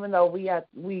up, even though we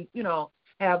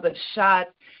have the shot,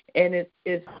 and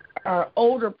it's our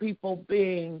older people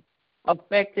being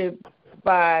affected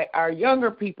by our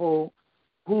younger people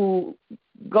who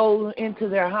go into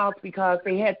their house because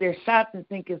they had their shots and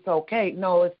think it's okay.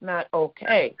 No, it's not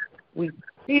okay. We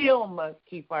still must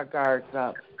keep our guards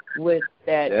up with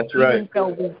that. That's right. Even though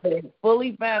we've been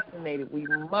fully vaccinated, we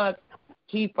must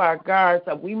keep our guards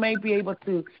up. We may be able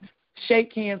to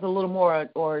shake hands a little more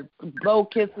or blow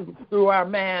kisses through our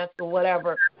masks or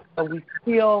whatever, but we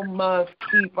still must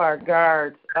keep our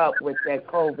guards up with that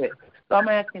COVID. So I'm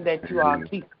asking that you all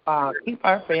keep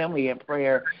our family in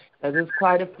prayer, because there's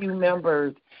quite a few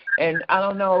members. And I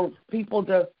don't know, people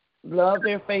just love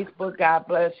their Facebook. God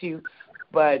bless you.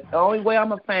 But the only way I'm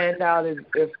going to find out is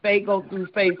if Faye go through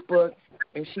Facebook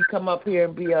and she come up here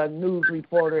and be a news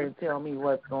reporter and tell me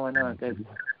what's going on. Cause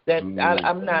I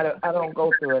don't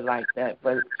go through it like that.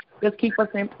 But just keep us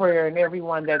in prayer, and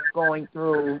everyone that's going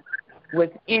through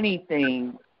with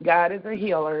anything. God is a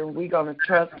healer, and we're going to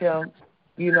trust him,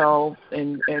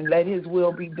 and let his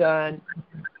will be done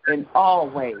in all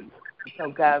ways.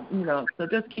 So God, so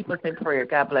just keep us in prayer.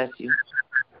 God bless you.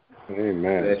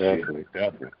 Amen. Definitely.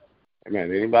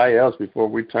 Amen. Anybody else before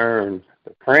we turn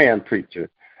the praying preacher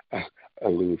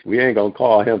loose? We ain't gonna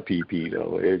call him PP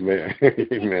though. Amen.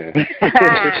 Amen.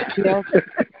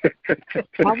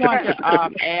 I want to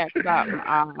add something.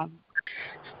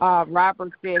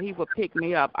 Robert said he would pick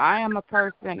me up. I am a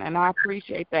person, and I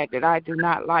appreciate that I do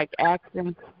not like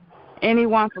asking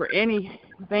anyone for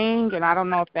anything, and I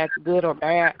don't know if that's good or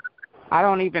bad. I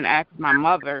don't even ask my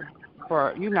mother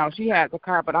for, she has a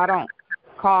car, but I don't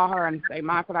call her and say,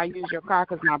 "Ma, could I use your car?"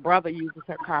 Because my brother uses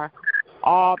her car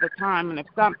all the time, and if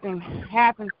something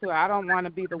happens to her, I don't want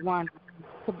to be the one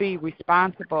to be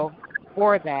responsible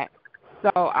for that.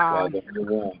 So,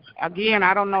 again,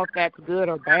 I don't know if that's good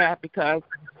or bad, because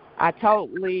I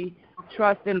totally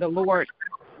trust in the Lord,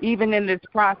 even in this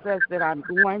process that I'm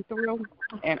going through.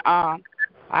 And I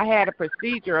had a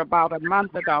procedure about a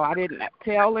month ago. I didn't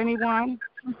tell anyone.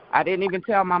 I didn't even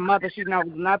tell my mother. She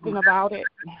knows nothing about it.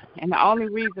 And the only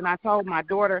reason I told my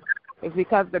daughter is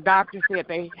because the doctor said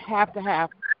they have to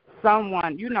have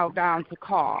someone, down to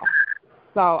call.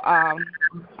 So I'm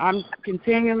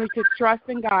continuing to trust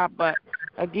in God, but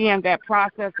again, that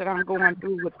process that I'm going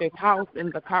through with this house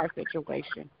and the car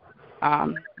situation,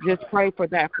 just pray for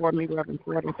that for me, Reverend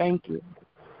Porter. Thank you.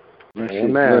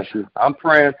 Amen. I'm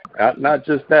praying, not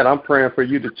just that, I'm praying for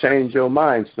you to change your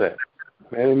mindset.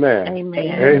 Amen. Amen.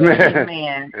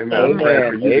 Amen. Amen. I'm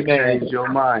praying for you to change your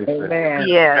mindset. Amen.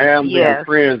 Yes. Family and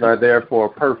friends are there for a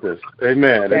purpose.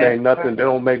 Amen. It ain't nothing. They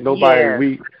don't make nobody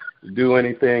weak to do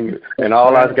anything. And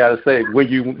all I've got to say, when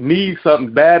you need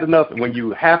something bad enough, when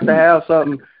you have to have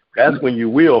something, that's when you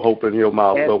will open your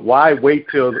mouth. But why wait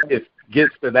till it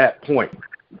gets to that point?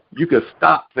 You could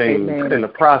stop things in the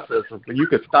process you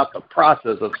could stop the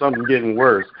process of something getting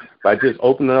worse by just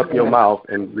opening up your mouth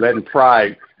and letting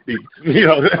pride be,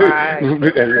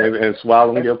 and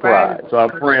swallowing your pride. So I'm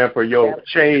praying for your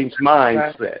changed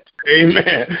mindset.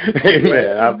 Amen.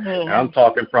 Amen. I'm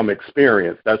talking from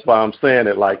experience. That's why I'm saying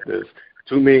it like this.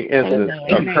 Too many incidents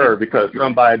occur because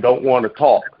somebody don't want to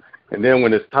talk. And then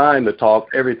when it's time to talk,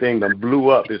 everything that blew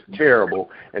up is terrible,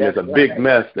 and it's a big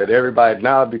mess that everybody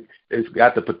now it's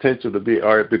got the potential to be,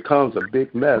 or it becomes a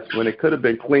big mess when it could have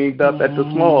been cleaned up at the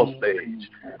small stage.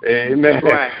 Amen.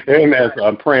 Amen. So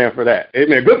I'm praying for that.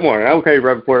 Amen. Good morning. Okay,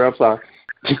 Reverend Porter, I'm sorry.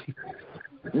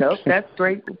 No, that's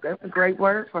great. That's a great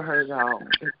word for her, y'all.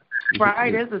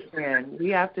 Pride is a sin. We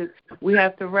have to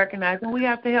recognize, and we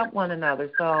have to help one another.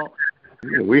 So.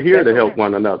 We're here to help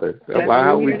one another. That's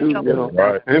how we do,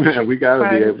 Amen. We got to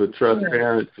be able to trust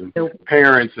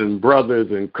parents and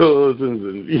brothers and cousins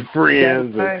and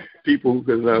friends and people who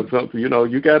can something.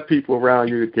 You got people around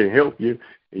you that can help you,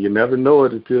 and you never know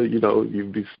it until you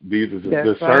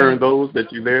discern those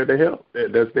that you're there to help.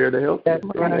 That's there to help you.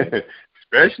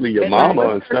 Especially your mama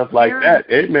and stuff like that.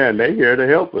 Amen. They here to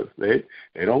help us. They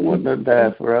don't want nothing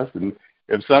bad for us. And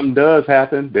if something does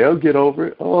happen, they'll get over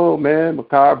it. Oh, man, my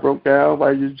car broke down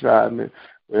while you're driving it.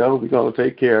 Well, we're going to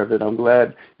take care of it. I'm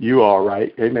glad you all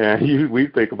right. Amen. We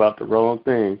think about the wrong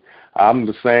thing. I'm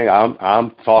the same.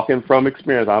 I'm talking from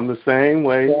experience. I'm the same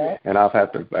way, and I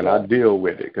deal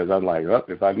with it because I'm like,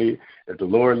 if the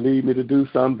Lord lead me to do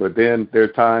something, but then there are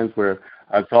times where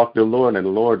I talk to the Lord, and the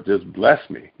Lord just bless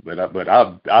me. But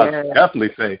I'll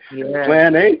definitely say,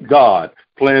 Plan A, God.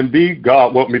 Plan B,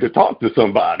 God want me to talk to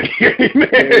somebody. Amen.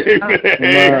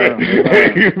 Amen.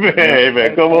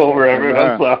 Amen. Come on, Reverend.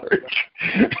 I'm sorry.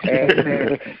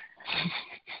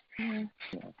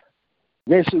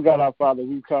 Gracious God, our Father,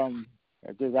 we come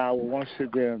at this hour once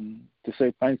again to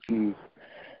say thank you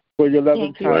For your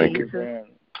loving kindness and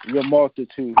your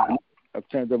multitude of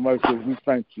tender mercies, we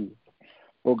thank you.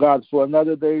 Oh God, for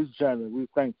another day's journey, we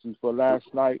thank you for last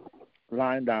night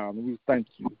lying down. We thank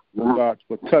you, oh God,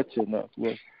 for touching us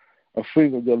with a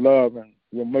finger of your love and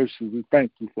your mercy. We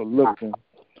thank you for looking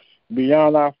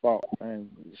beyond our fault and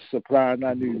supplying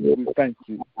our needs. We thank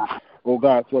you, oh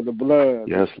God, for the blood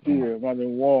still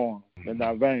running warm in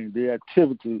our veins, the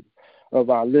activity of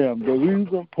our limbs, the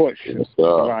reason portion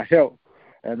of our health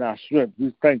and our strength.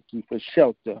 We thank you for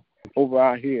shelter over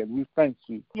our head. We thank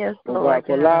you, oh God,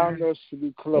 for allowing us to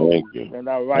be clothed in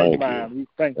our right mind. We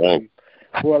thank you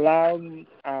for allowing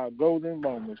our golden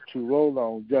moments to roll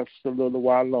on just a little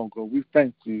while longer. We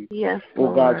thank you,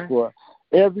 oh God, for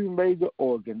every major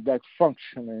organ that's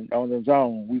functioning on its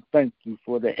own. We thank you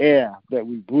for the air that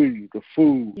we breathe, the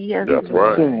food that we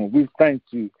consume. We thank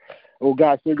you, oh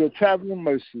God, for your traveling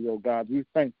mercy, oh God. We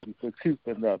thank you for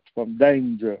keeping us from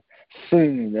danger,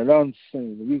 seen and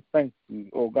unseen. We thank you,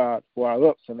 oh God, for our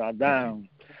ups and our downs,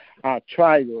 our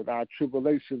trials, our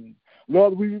tribulations.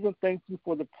 Lord, we even thank you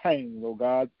for the pain, oh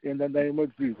God, in the name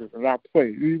of Jesus. And I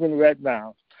pray, even right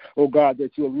now, oh God,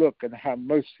 that you'll look and have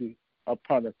mercy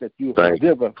upon us, that you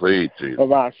forgive us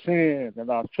of our sins and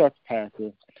our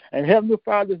trespasses. And Heavenly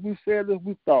Father, if we said, if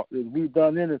we thought, if we've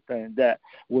done anything that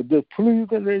was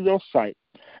displeasing in your sight,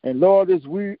 and Lord, as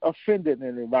we offended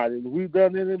anybody, if we've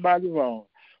done anybody wrong,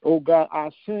 oh God,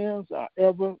 our sins are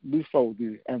ever before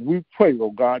thee. And we pray,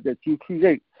 oh God, that you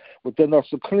create within us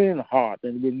a clean heart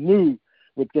and renew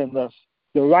within us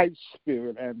the right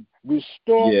spirit and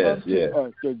restore unto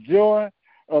us the joy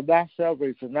of thy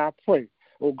salvation. I pray,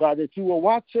 oh God, that you will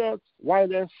watch us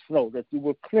white as snow, that you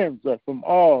will cleanse us from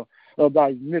all of thy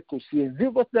iniquity and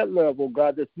give us that love, oh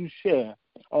God, that you share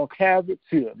on Calvary's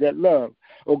hill, that love,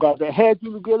 oh God, that had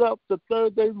you to get up the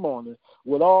third day morning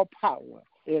with all power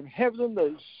in heaven that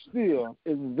is still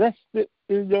invested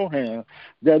in your hand,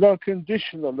 that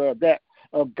unconditional love, that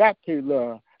agape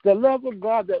love, the love of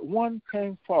God that one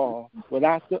can't fall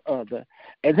without the other.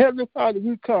 And Heavenly Father,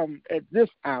 we come at this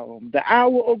hour, the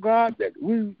hour, oh God, that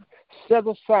we set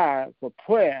aside for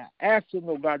prayer, asking,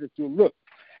 oh God, that you look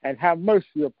and have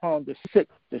mercy upon the sick,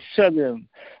 the shut-in,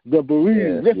 the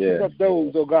bereaved, lifting up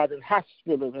those, oh God, in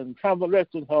hospitals and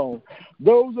convalescent homes,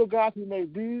 those, oh God, who may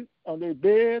be on their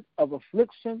bed of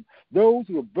affliction, those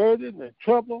who are burdened and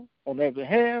troubled on every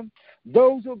hand,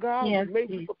 those, oh God, who may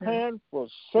be preparing for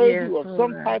surgery or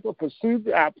some type of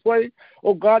procedure. I pray,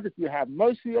 oh God, that you have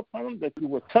mercy upon them, that you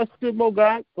will touch them, oh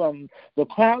God, from the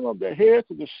crown of their head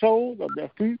to the soles of their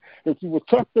feet, that you will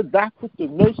touch the doctors, the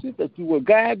nurses, that you will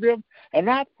guide them. And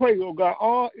I pray, oh God,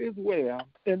 all is well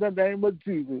in the name of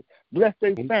Jesus. Bless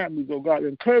their families, oh God.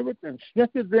 Encourage and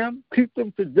strengthen them. Keep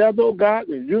them together, oh God,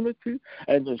 in unity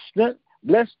and in strength.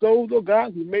 Bless those, oh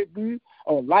God, who may be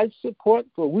on life support,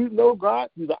 for we know, God,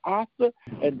 you're the author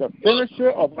and the finisher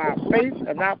of our faith.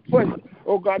 And I pray,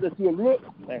 oh God, that you'll look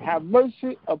and have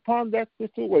mercy upon that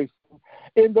situation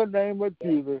in the name of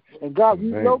Jesus. And God, we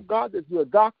know, God, that you're a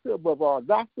doctor above all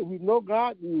doctors. We know,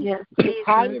 God, you look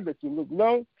higher, that you look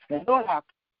low. And Lord, I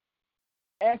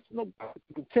ask, oh God,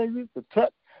 to continue to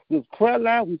touch this prayer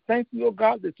line. We thank you, oh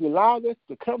God, that you allowed us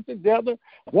to come together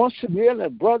once again as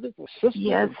brothers and sisters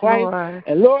in Christ. Lord.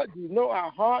 And Lord, you know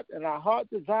our heart and our heart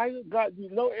desire. God, you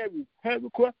know every prayer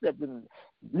request that's been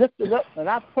lifted up. And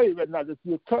I pray right now that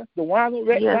you'll touch the wine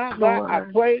right now. God,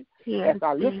 I pray as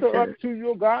I lift her up to you,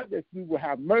 oh God, that you will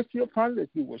have mercy upon her, that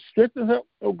you will strengthen her,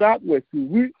 oh God, where she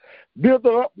weak, build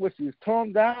her up where she's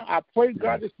torn down. I pray,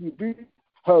 God, that you be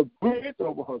her bridge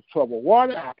over her troubled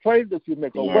water. I pray that you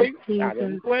make a way out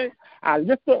of the way. I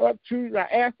lift her up to you. I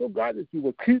ask, oh God, that you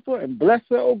will keep her and bless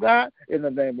her, oh God, in the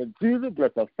name of Jesus.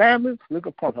 Bless her family. Look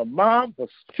upon her mom, her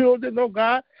children, oh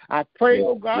God. I pray,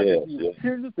 oh God, that you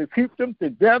continue to keep them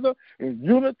together in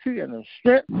unity and in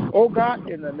strength, oh God,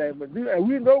 in the name of Jesus. And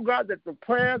we know, God, that the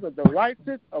prayers of the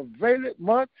righteous avail it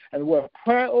much, and what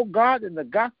prayer, oh God, in the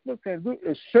gospel can do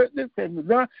is certainly can be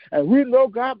done. And we know,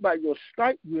 God, by your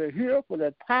stripes we are here for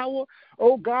that power,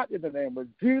 oh God, in the name of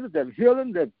Jesus, that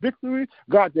healing, that victory,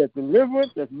 God, that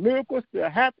deliverance, that miracles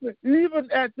that happen even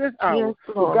at this hour.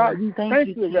 So God, we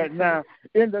thank you right now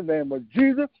in the name of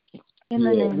Jesus.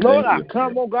 Lord, I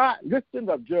come, oh God, lifting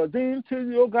up Geraldine to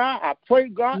you, oh God. I pray,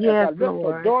 God, as I lift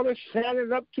her daughter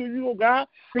Shannon up to you, oh God.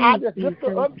 I just lift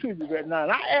her up to you right now.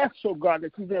 And I ask, oh God,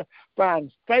 that you just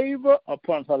find favor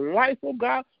upon her life, oh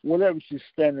God, whatever she's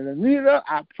standing in need of.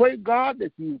 I pray, God,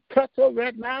 that you touch her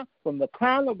right now from the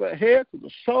crown of her head to the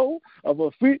sole of her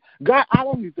feet. God, I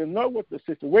don't need to know what the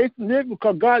situation is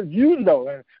because, God, you know.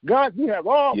 And, God, you have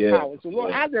all power. So,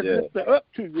 Lord, I just lift her up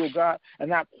to you, oh God.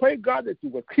 And I pray, God, that you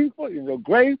will keep her in your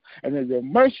grace and in your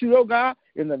mercy, oh God,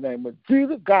 in the name of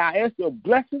Jesus. God, I ask your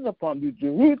blessing upon New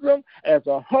Jerusalem as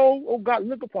a whole. Oh, God,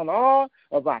 look upon all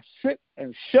of our sick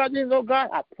and shut-ins, oh, God.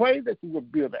 I pray that you will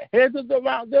build a hedges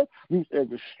around them, loose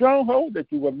every stronghold, that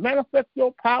you will manifest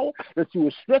your power, that you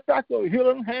will stretch out your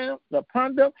healing hand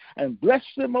upon them and bless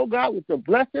them, oh, God, with the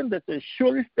blessing that they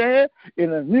surely stand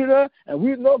in the need of. And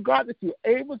we know, God, that you're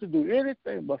able to do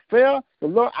anything but fail. So,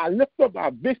 Lord, I lift up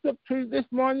our bishop to you this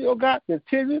morning, oh, God.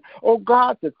 Continue, oh,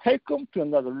 God, to take them to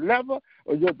another level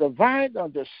of your divine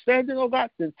understanding, oh, God.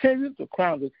 Continue to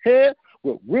crown his head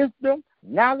with wisdom,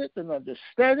 knowledge, and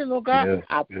understanding, oh, God. Yes,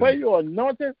 I pray your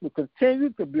anointing will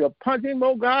continue to be upon him,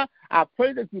 oh, God. I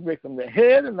pray that you make him the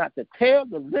head and not the tail,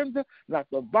 the lender, not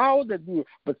the bow, that you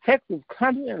protect his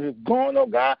coming and his going, oh,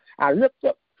 God. I lift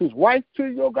up his wife to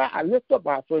you, oh, God. I lift up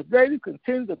our first lady.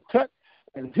 Continue to touch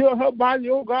and heal her body,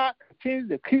 oh, God. Continue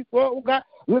to keep her, oh, God.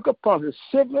 Look upon his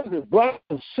siblings, his brothers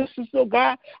and sisters, oh,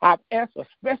 God. I've asked a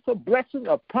special blessing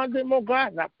upon them, oh,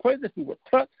 God, and I pray that you will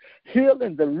touch, heal,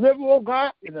 and deliver, oh,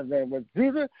 God, in the name of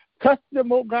Jesus. Touch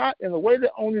them, oh, God, in a way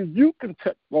that only you can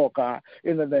touch, oh, God.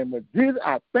 In the name of Jesus,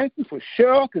 I thank you for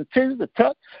Cheryl. Continue to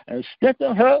touch and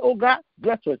strengthen her, oh, God.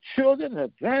 Bless her children, her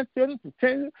grandchildren.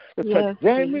 Continue to touch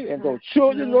Jamie and those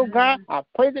children, oh, God. I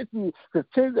pray that you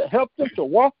continue to help them to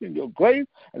walk in your grace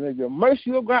and in your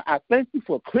mercy, oh, God. I thank you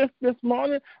for Cliff this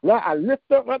morning. Lord, I lift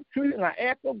her up to you, and I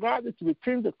ask, oh, God, that you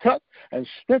continue to touch and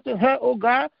strengthen her, oh,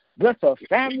 God. Bless her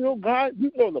family, oh, God.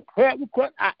 You know the prayer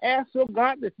request. I ask, oh,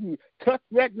 God, that you touch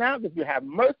right now, that you have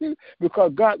mercy,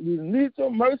 because, God, we need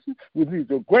your mercy. We need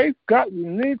your grace. God, we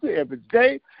need you every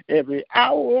day, every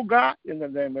hour, oh, God, in the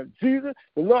name of Jesus.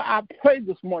 The Lord, I pray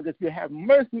this morning that you have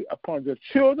mercy upon your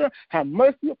children, have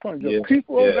mercy upon your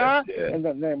people, oh, God, in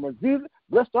the name of Jesus.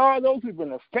 Bless all those who've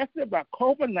been affected by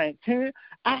COVID-19.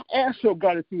 I ask, oh,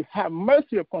 God, that you have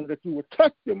mercy upon them, that you will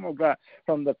touch them, oh, God,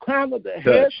 from the crown of their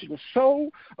head to the sole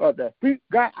of their feet.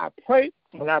 God, I pray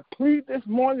and I plead this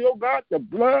morning, oh, God, the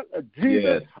blood of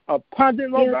Jesus upon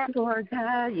them, oh, God. Lord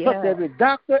God, touch every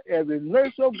doctor, every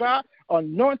nurse, oh, God.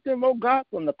 Anoint them, oh, God,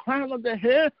 from the crown of their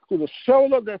head to the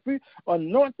sole of their feet.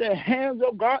 Anoint their hands,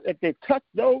 oh, God, that they touch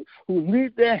those who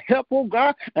need their help, oh,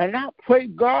 God. And I pray,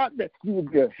 God, that you will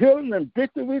give healing and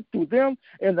victory to them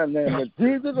in the name of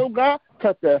Jesus, oh, God.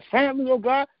 Touch their family, oh,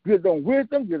 God. Give them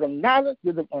wisdom, give them knowledge,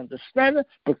 give them understanding.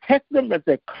 Protect them as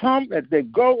they come, as they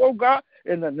go, oh, God,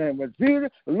 in the name of Jesus.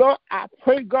 Lord, I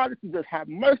pray, God, that you just have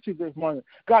mercy this morning.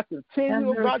 God, continue,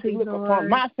 oh, God, to look upon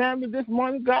my family this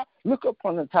morning, God. Look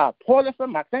upon the entire Porter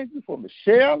family. I thank you for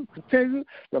Michelle. Continue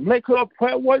to make her a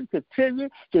prayer warrior. Continue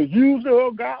to use her,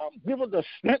 oh, God. Give her the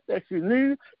strength that she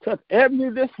needs. Touch Ebony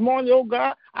this morning, oh,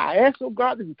 God. I ask, oh,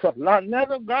 God, that you touch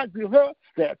Lynetta, oh, God. Give her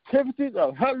the activities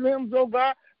of her limbs, oh,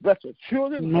 God. Bless her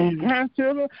children, her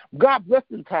grandchildren. God bless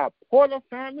the entire Porter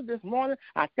family this morning.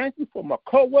 I thank you for my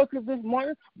co-workers this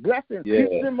morning. Bless and keep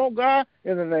them, oh, God,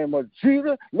 in the name of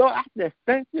Jesus. Lord, I just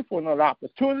thank you for another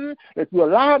opportunity that you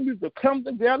allow me to come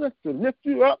together to lift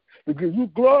you up, to give you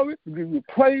glory, to give you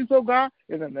praise, oh, God,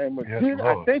 in the name of Jesus.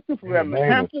 Lord. I thank you for Emma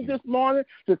Hampton this morning.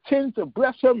 Continue to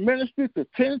bless her ministry,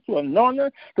 continue to anoint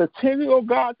her, continue, oh,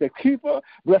 God, to keep her.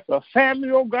 Bless her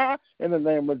family, oh, God, in the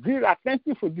name of Jesus. I thank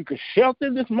you for you can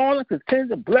shelter this morning. Continue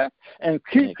to bless and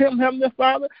keep him, Heavenly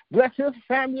Father. Bless his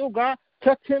family, oh, God.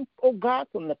 Touch him, oh, God,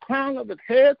 from the crown of his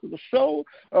head to the sole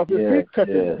of his feet. Touch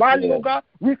his body, oh, God.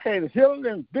 We claim healing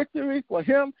and victory for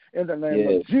him in the name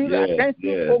of Jesus. I thank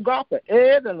you, oh, God, for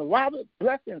Ed and Robert.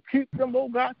 Bless and keep them, oh,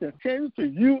 God. Continue to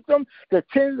use them.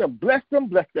 Continue to bless them.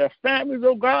 Bless their families,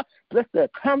 oh, God. Bless their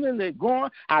coming, their going.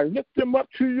 I lift them up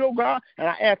to you, oh, God, and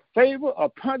I ask favor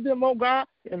upon them, oh, God.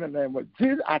 In the name of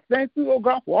Jesus, I thank you, oh,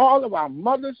 God, for all of our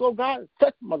mothers, oh, God.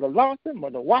 Touch Mother Lawson,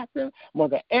 Mother Watson,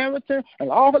 Mother Arrington, and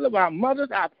all of our mothers.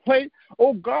 I pray,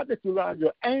 oh, God, that you allow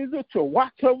your angels to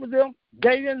watch over them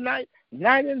day and night,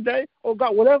 night and day. Oh,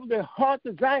 God, whatever their heart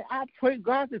desire, I pray,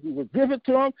 God, that you will give it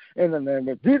to them in the name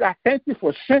of Jesus. I thank you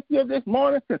for Cynthia this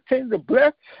morning. Continue to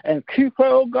bless and keep her,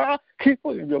 oh, God. Keep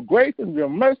her in your grace and your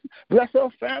mercy. Bless her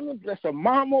family. Bless her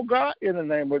mom, oh, God, in the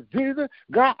name of Jesus.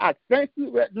 God, I thank you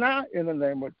right now in the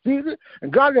name of Jesus.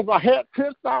 And, God, if I had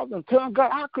 10,000 tongues,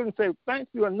 God, I couldn't say thank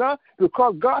you enough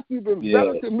because, God, you've been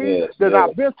better to me than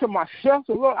I've been to myself.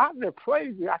 So, Lord, I just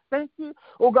praise you. I thank you,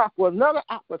 oh, God, for another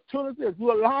opportunity as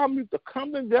you allow me to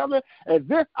come together at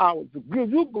this hour to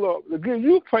give you glory, to give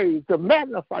you praise, to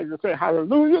magnify you, to say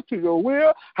hallelujah to your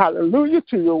will, hallelujah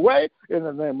to your way, in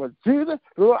the name of Jesus.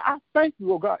 Lord, I thank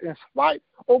you, oh, God, in spite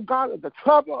oh God, of the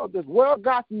trouble of this world.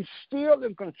 God, you still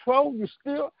in control. You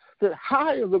still sit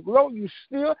high and look low. You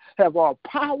still have all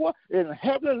power in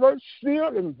heaven and earth,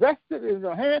 still invested in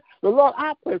your hand. The Lord,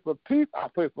 I pray for peace. I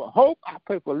pray for hope. I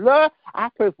pray for love. I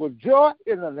pray for joy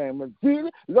in the name of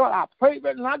Jesus. Lord, I pray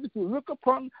right now that you look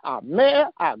upon our mayor,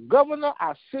 our governor,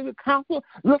 our city council,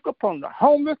 look upon the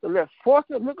homeless, the less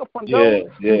fortunate, look upon those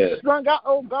who strung out,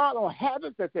 oh God, on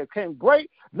habits that they can't break.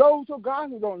 Those, oh God,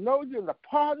 who don't know you in the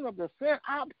pardon of their sin,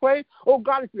 I pray, oh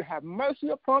God, if you have mercy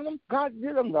upon them, God,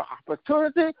 give them the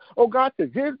opportunity, oh God, to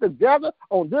get together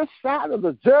on this side of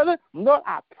the journey. Lord,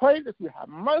 I pray that you have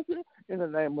mercy in the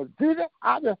name of Jesus.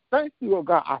 I just thank you, oh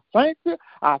God. I thank you.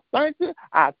 I thank you.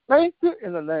 I thank you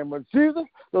in the name of Jesus.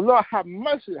 The Lord, have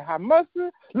mercy. Have mercy.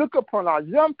 Look upon our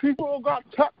young people, oh God.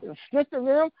 Touch and strengthen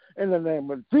them in the name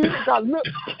of Jesus. God, look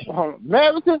on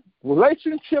marriages,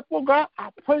 relationship, oh God. I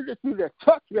pray that you just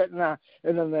touch right now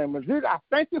in the name of Jesus. I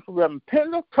thank you for Reverend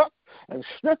Pender. Touch and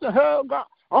strengthen her, oh God.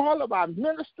 All of our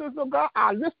ministers, oh God,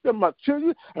 I lift them up to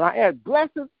you, and I add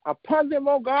blessings upon them,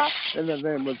 oh God, in the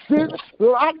name of Jesus.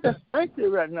 So I just thank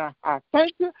you right now. I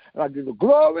thank you, and I give you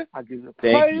glory. I give you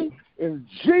praise. In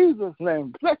Jesus'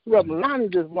 name, bless Reverend Lonnie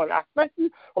this morning. I thank you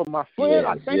for my friend.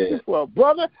 I thank you for a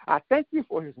brother. I thank you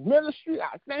for his ministry.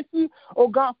 I thank you, oh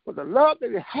God, for the love that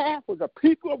he has for the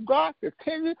people of God.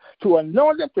 Continue to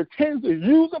anoint them, continue to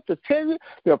use them, continue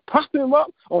to prop him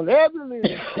up on every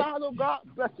little side, oh God.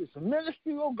 Bless his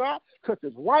ministry, oh God. Touch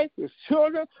his wife, his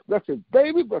children. Bless his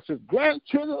baby, bless his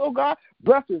grandchildren, oh God.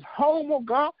 Bless his home, oh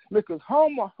God. Make his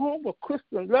home a home of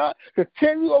Christian love.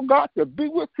 Continue, oh God, to be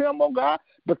with him, oh God.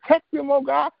 Protect him, oh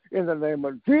God, in the name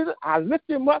of Jesus. I lift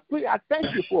him up, please. I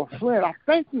thank you for a friend. I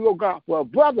thank you, oh God, for a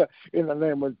brother in the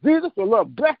name of Jesus. So,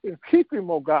 Lord, bless and keep him,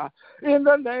 oh God, in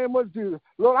the name of Jesus.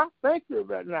 Lord, I thank you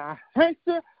right now. I thank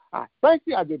you. I thank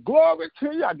you. I give glory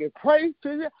to you. I give praise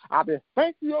to you. I just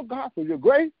thank you, oh God, for your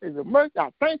grace and your mercy.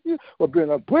 I thank you for being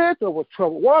a bridge over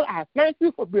troubled water. I thank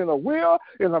you for being a wheel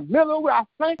in the middle where I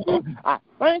thank you. I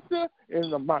thank you in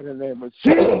the mighty name of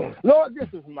Jesus. Lord, this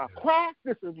is my cry.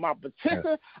 This is my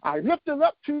petition. I lift it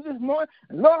up to you this morning.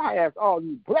 And Lord, I ask all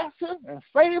you blessings and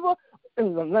favor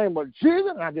in the name of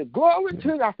Jesus. And I give glory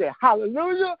to you. I say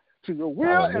hallelujah to your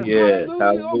will and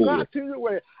hallelujah, oh God, to your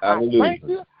way. Hallelujah. I thank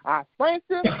you. I thank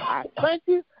you. I thank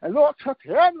you. And Lord, touch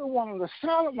everyone on the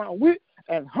sound of my weak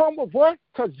and humble voice.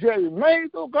 Touch Jerry Mays,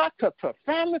 oh God. Touch her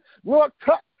family. Lord,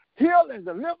 touch, heal, and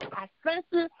deliver. I thank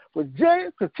you for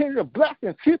Jerry. Continue to bless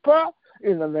and keep her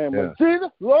in the name of Jesus.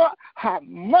 Lord, have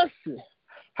mercy.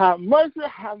 Have mercy.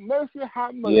 Have mercy.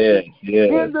 Have mercy.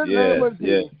 In the name of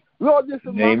Jesus. Lord, this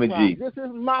is my cry. This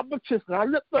is my petition. I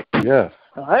lift up.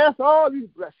 I ask all these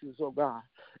blessings, oh God,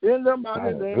 in the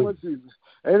mighty name of Jesus.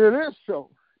 And it is so.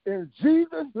 In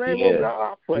Jesus' name, oh God,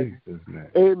 I pray.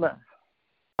 Amen.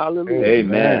 Hallelujah.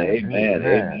 Amen. Amen.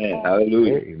 Amen.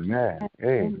 Hallelujah. Amen.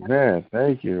 Amen.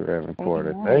 Thank you, Reverend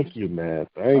Porter. Thank you, man.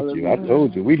 Thank you. I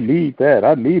told you we need that.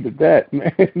 I needed that,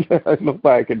 man.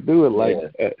 Nobody can do it like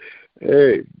that.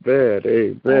 Amen.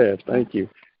 Amen. Thank you.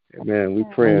 Amen. We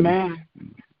pray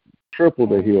triple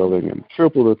the healing and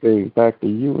triple the things back to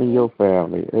you and your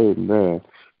family. Amen.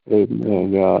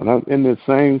 Amen, y'all. And I'm in the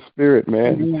same spirit,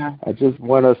 man. I just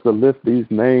want us to lift these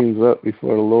names up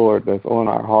before the Lord that's on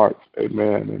our hearts.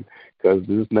 Amen. And because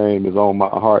this name is on my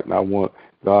heart, and I want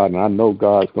God, and I know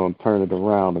God's going to turn it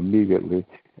around immediately.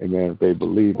 Amen. If they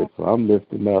believe it. So I'm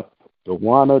lifting up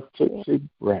Dewana Tootsie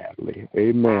Bradley.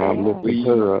 Amen. I'm lifting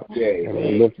her up. And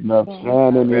I'm lifting up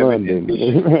Shannon London.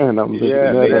 Amen. I'm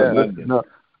lifting up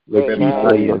Brother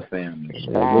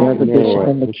Bishop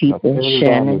and the keeper,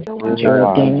 Shannon,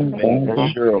 Geraldine,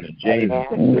 Shirley, James,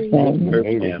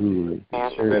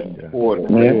 Porter,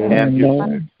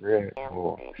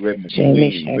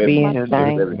 Jamie, Shabby, and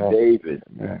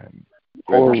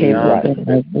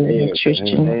David,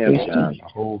 Tristan,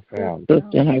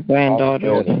 and her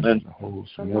granddaughter,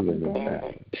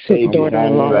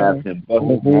 daughter-in-law,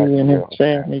 Lavoo and his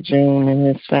family, June and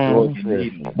his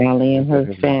family, Molly and her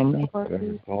family.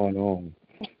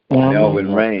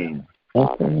 Melvin Rain. In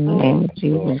the name of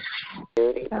Jesus.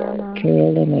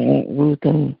 Carolyn and Aunt Ruth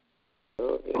and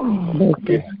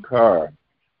Lucas Carr.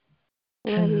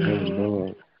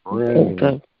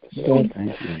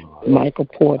 Michael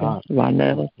Porter,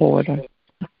 Lynetta Porter,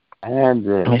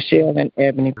 Michelle and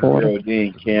Ebony Porter,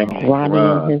 Ronnie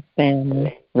and his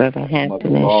family, Reverend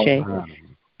Hampton and Shay,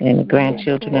 and the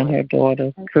grandchildren and her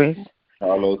daughter, Chris,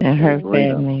 and her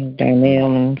family,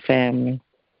 Darnell and family,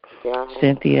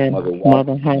 Cynthia and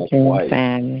Mother Hunter and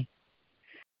family,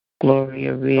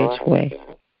 Gloria Ridgeway,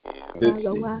 her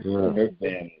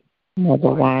family,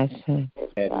 Mother Watson,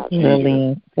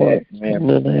 Lillian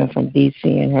from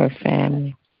D.C. and her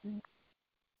family.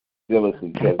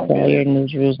 Choir, New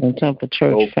Jerusalem Temple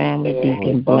Church family,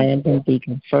 Deacon Blandon,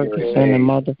 Deacon Ferguson and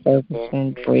Mother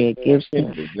Ferguson, Fred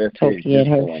Gibson, Toki and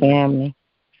her family,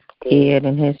 Ed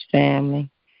and his family,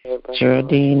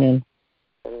 Geraldine and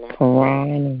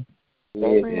Karan and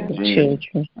the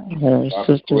children, her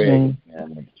sisters and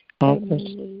uncles,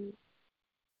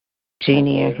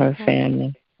 Jeannie and her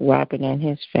family, Robert and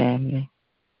his family.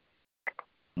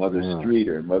 Mother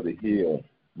Streeter, Mother Hill,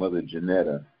 Mother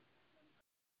Janetta,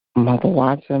 Mother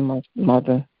Watson,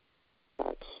 Mother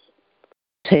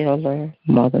Taylor,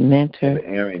 Mother Mentor, Mother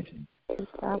Arrington,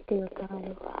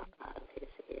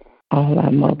 all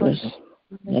our mothers,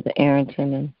 Mother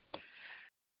Arrington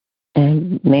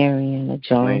and Marion, the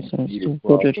Johnsons, the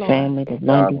Woodard family, the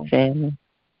Lundy family,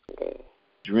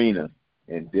 Drina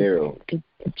and Daryl, the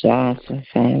Johnson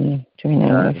family, Drina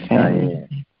and her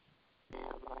family,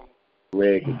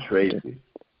 Greg and Tracy.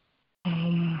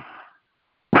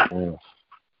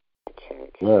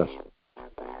 Yes.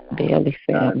 Bailey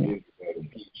family.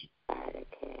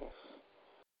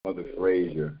 Mother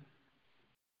Frazier,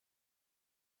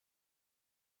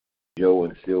 Joe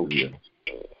and Sylvia.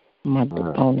 My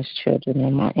bonus children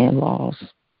and my in-laws.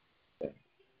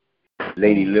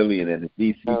 Lady Lillian and the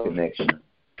D.C. connection.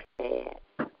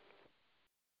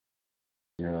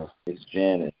 Yeah. It's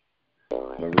Janet,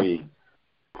 Marie,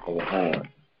 Mother Horn.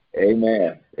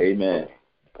 Amen. Amen.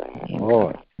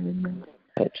 Lord.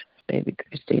 Baby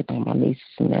Christine and my nieces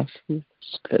and nephews,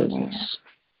 cousins.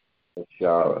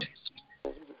 Shara,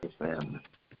 his family.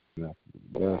 Yes,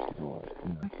 Lord.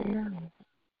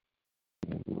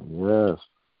 Yes.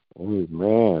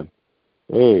 Amen.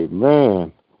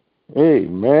 Amen.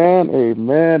 Amen.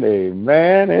 Amen.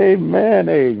 Amen. Amen.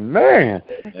 Amen.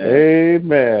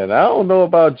 Amen. I don't know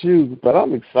about you, but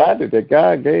I'm excited that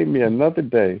God gave me another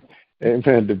day.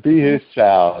 Amen. To be his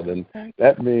child. And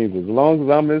that means as long as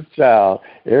I'm his child,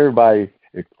 everybody,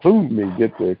 including me,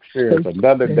 get to experience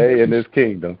another day in his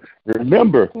kingdom.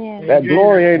 Remember, that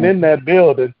glory ain't in that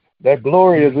building. That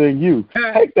glory is in you.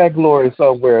 Take that glory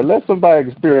somewhere. Let somebody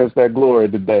experience that glory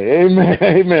today. Amen.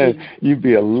 Amen. You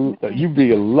be a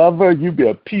lover. You be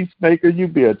a peacemaker. You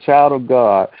be a child of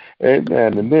God.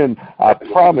 Amen. And then I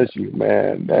promise you,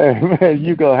 man,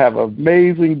 you're going to have an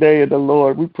amazing day in the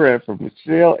Lord. We pray for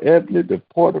Michelle, Ebony, the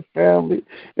Porter family.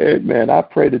 Amen. I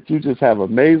pray that you just have an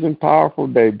amazing, powerful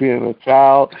day being a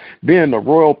child, being the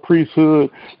royal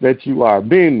priesthood that you are,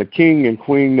 being the king and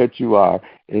queen that you are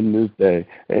in this day.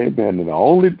 Amen. And the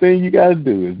only thing you got to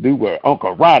do is do what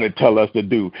Uncle Ronnie tell us to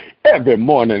do every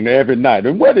morning and every night.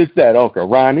 And what is that, Uncle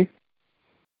Ronnie?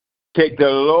 Take the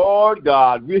Lord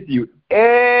God with you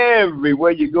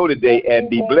everywhere you go today and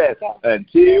be blessed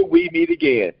until we meet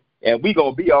again. And we're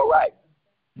going to be all right.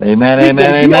 Amen,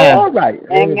 amen, amen. All right.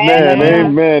 Amen,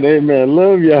 amen, amen.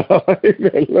 Love y'all.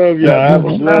 Amen. Love y'all. Have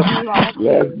a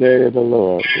blessed day in the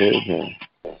Lord. Amen.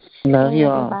 Love you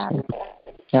all.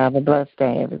 Have a blessed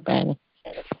day, everybody.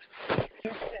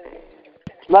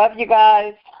 Love you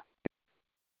guys.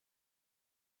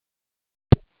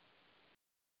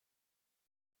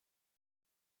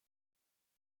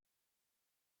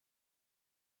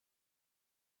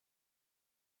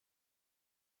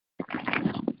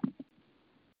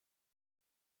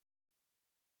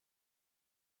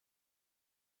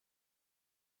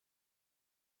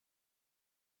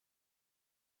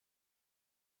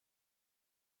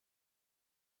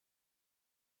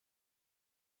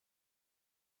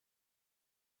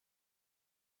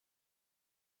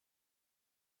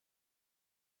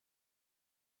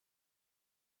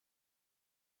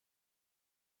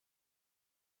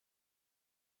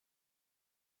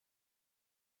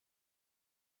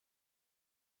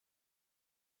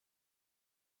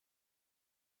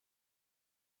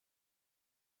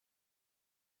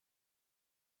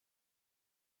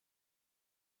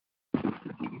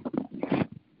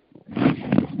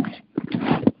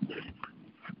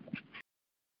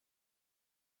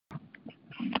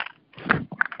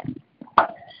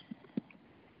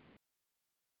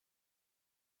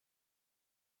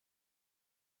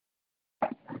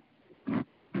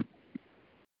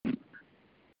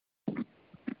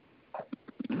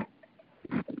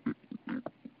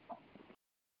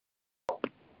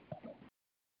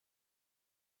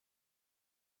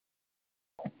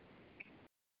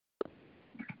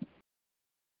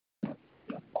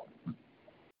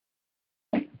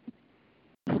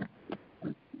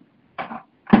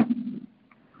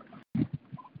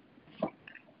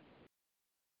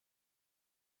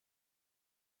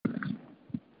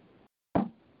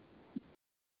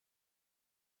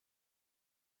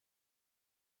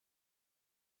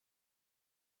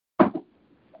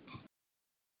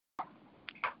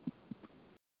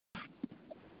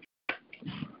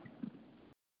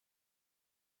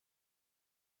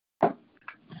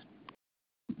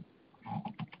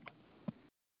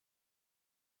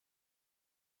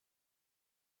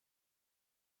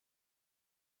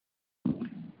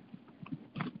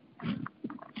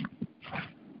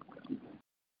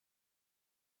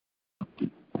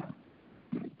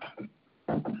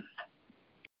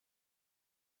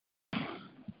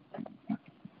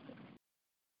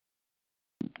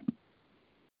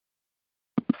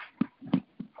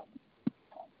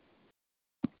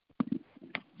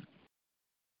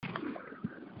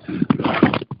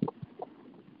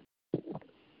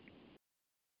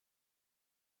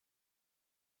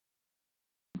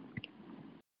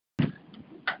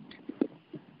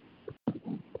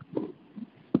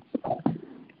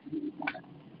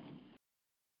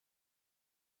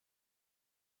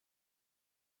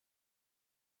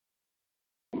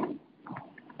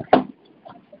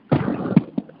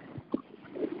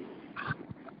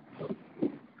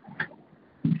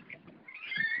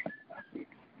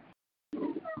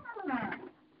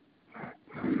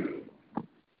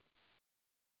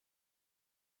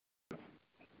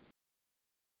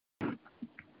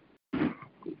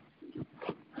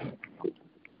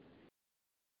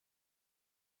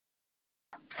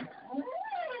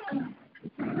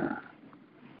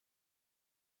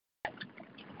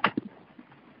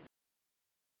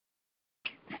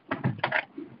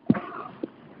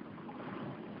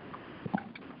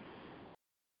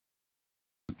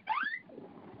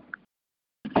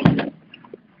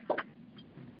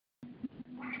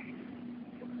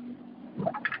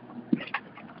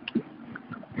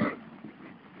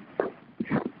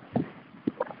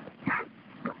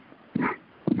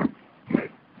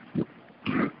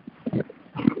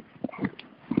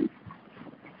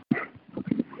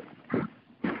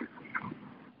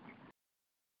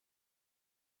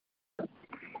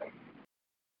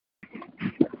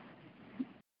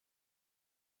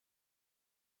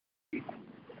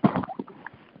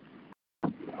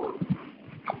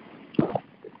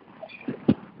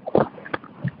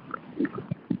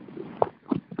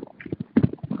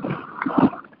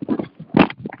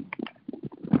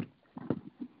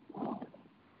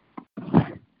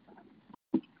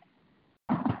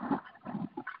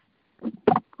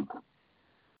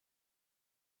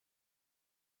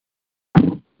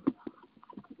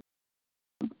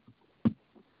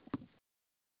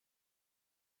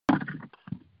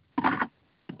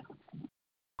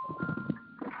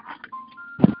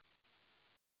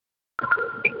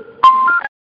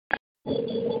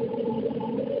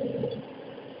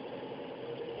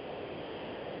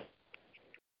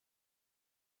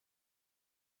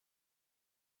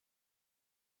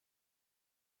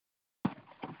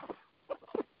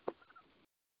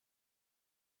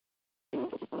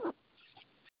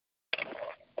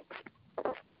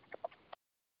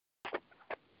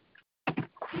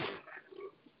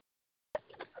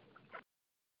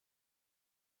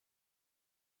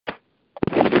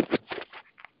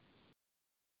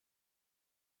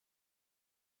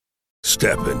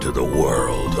 Step into the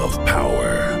world of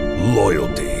power,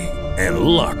 loyalty, and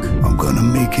luck. I'm gonna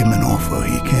make him an offer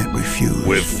he can't refuse.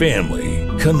 With family,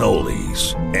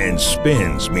 cannolis, and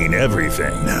spins mean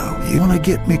everything. Now, you wanna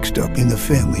get mixed up in the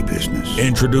family business.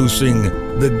 Introducing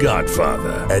The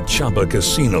Godfather at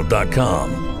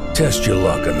ChumbaCasino.com. Test your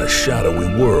luck in the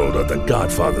shadowy world of The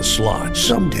Godfather slot.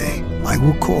 Someday, I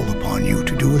will call upon you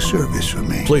to do a service for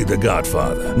me. Play The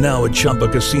Godfather, now at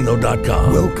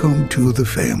ChumbaCasino.com. Welcome to the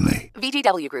family.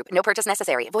 VGW Group. No purchase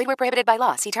necessary. Void where prohibited by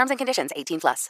law. See terms and conditions. 18+.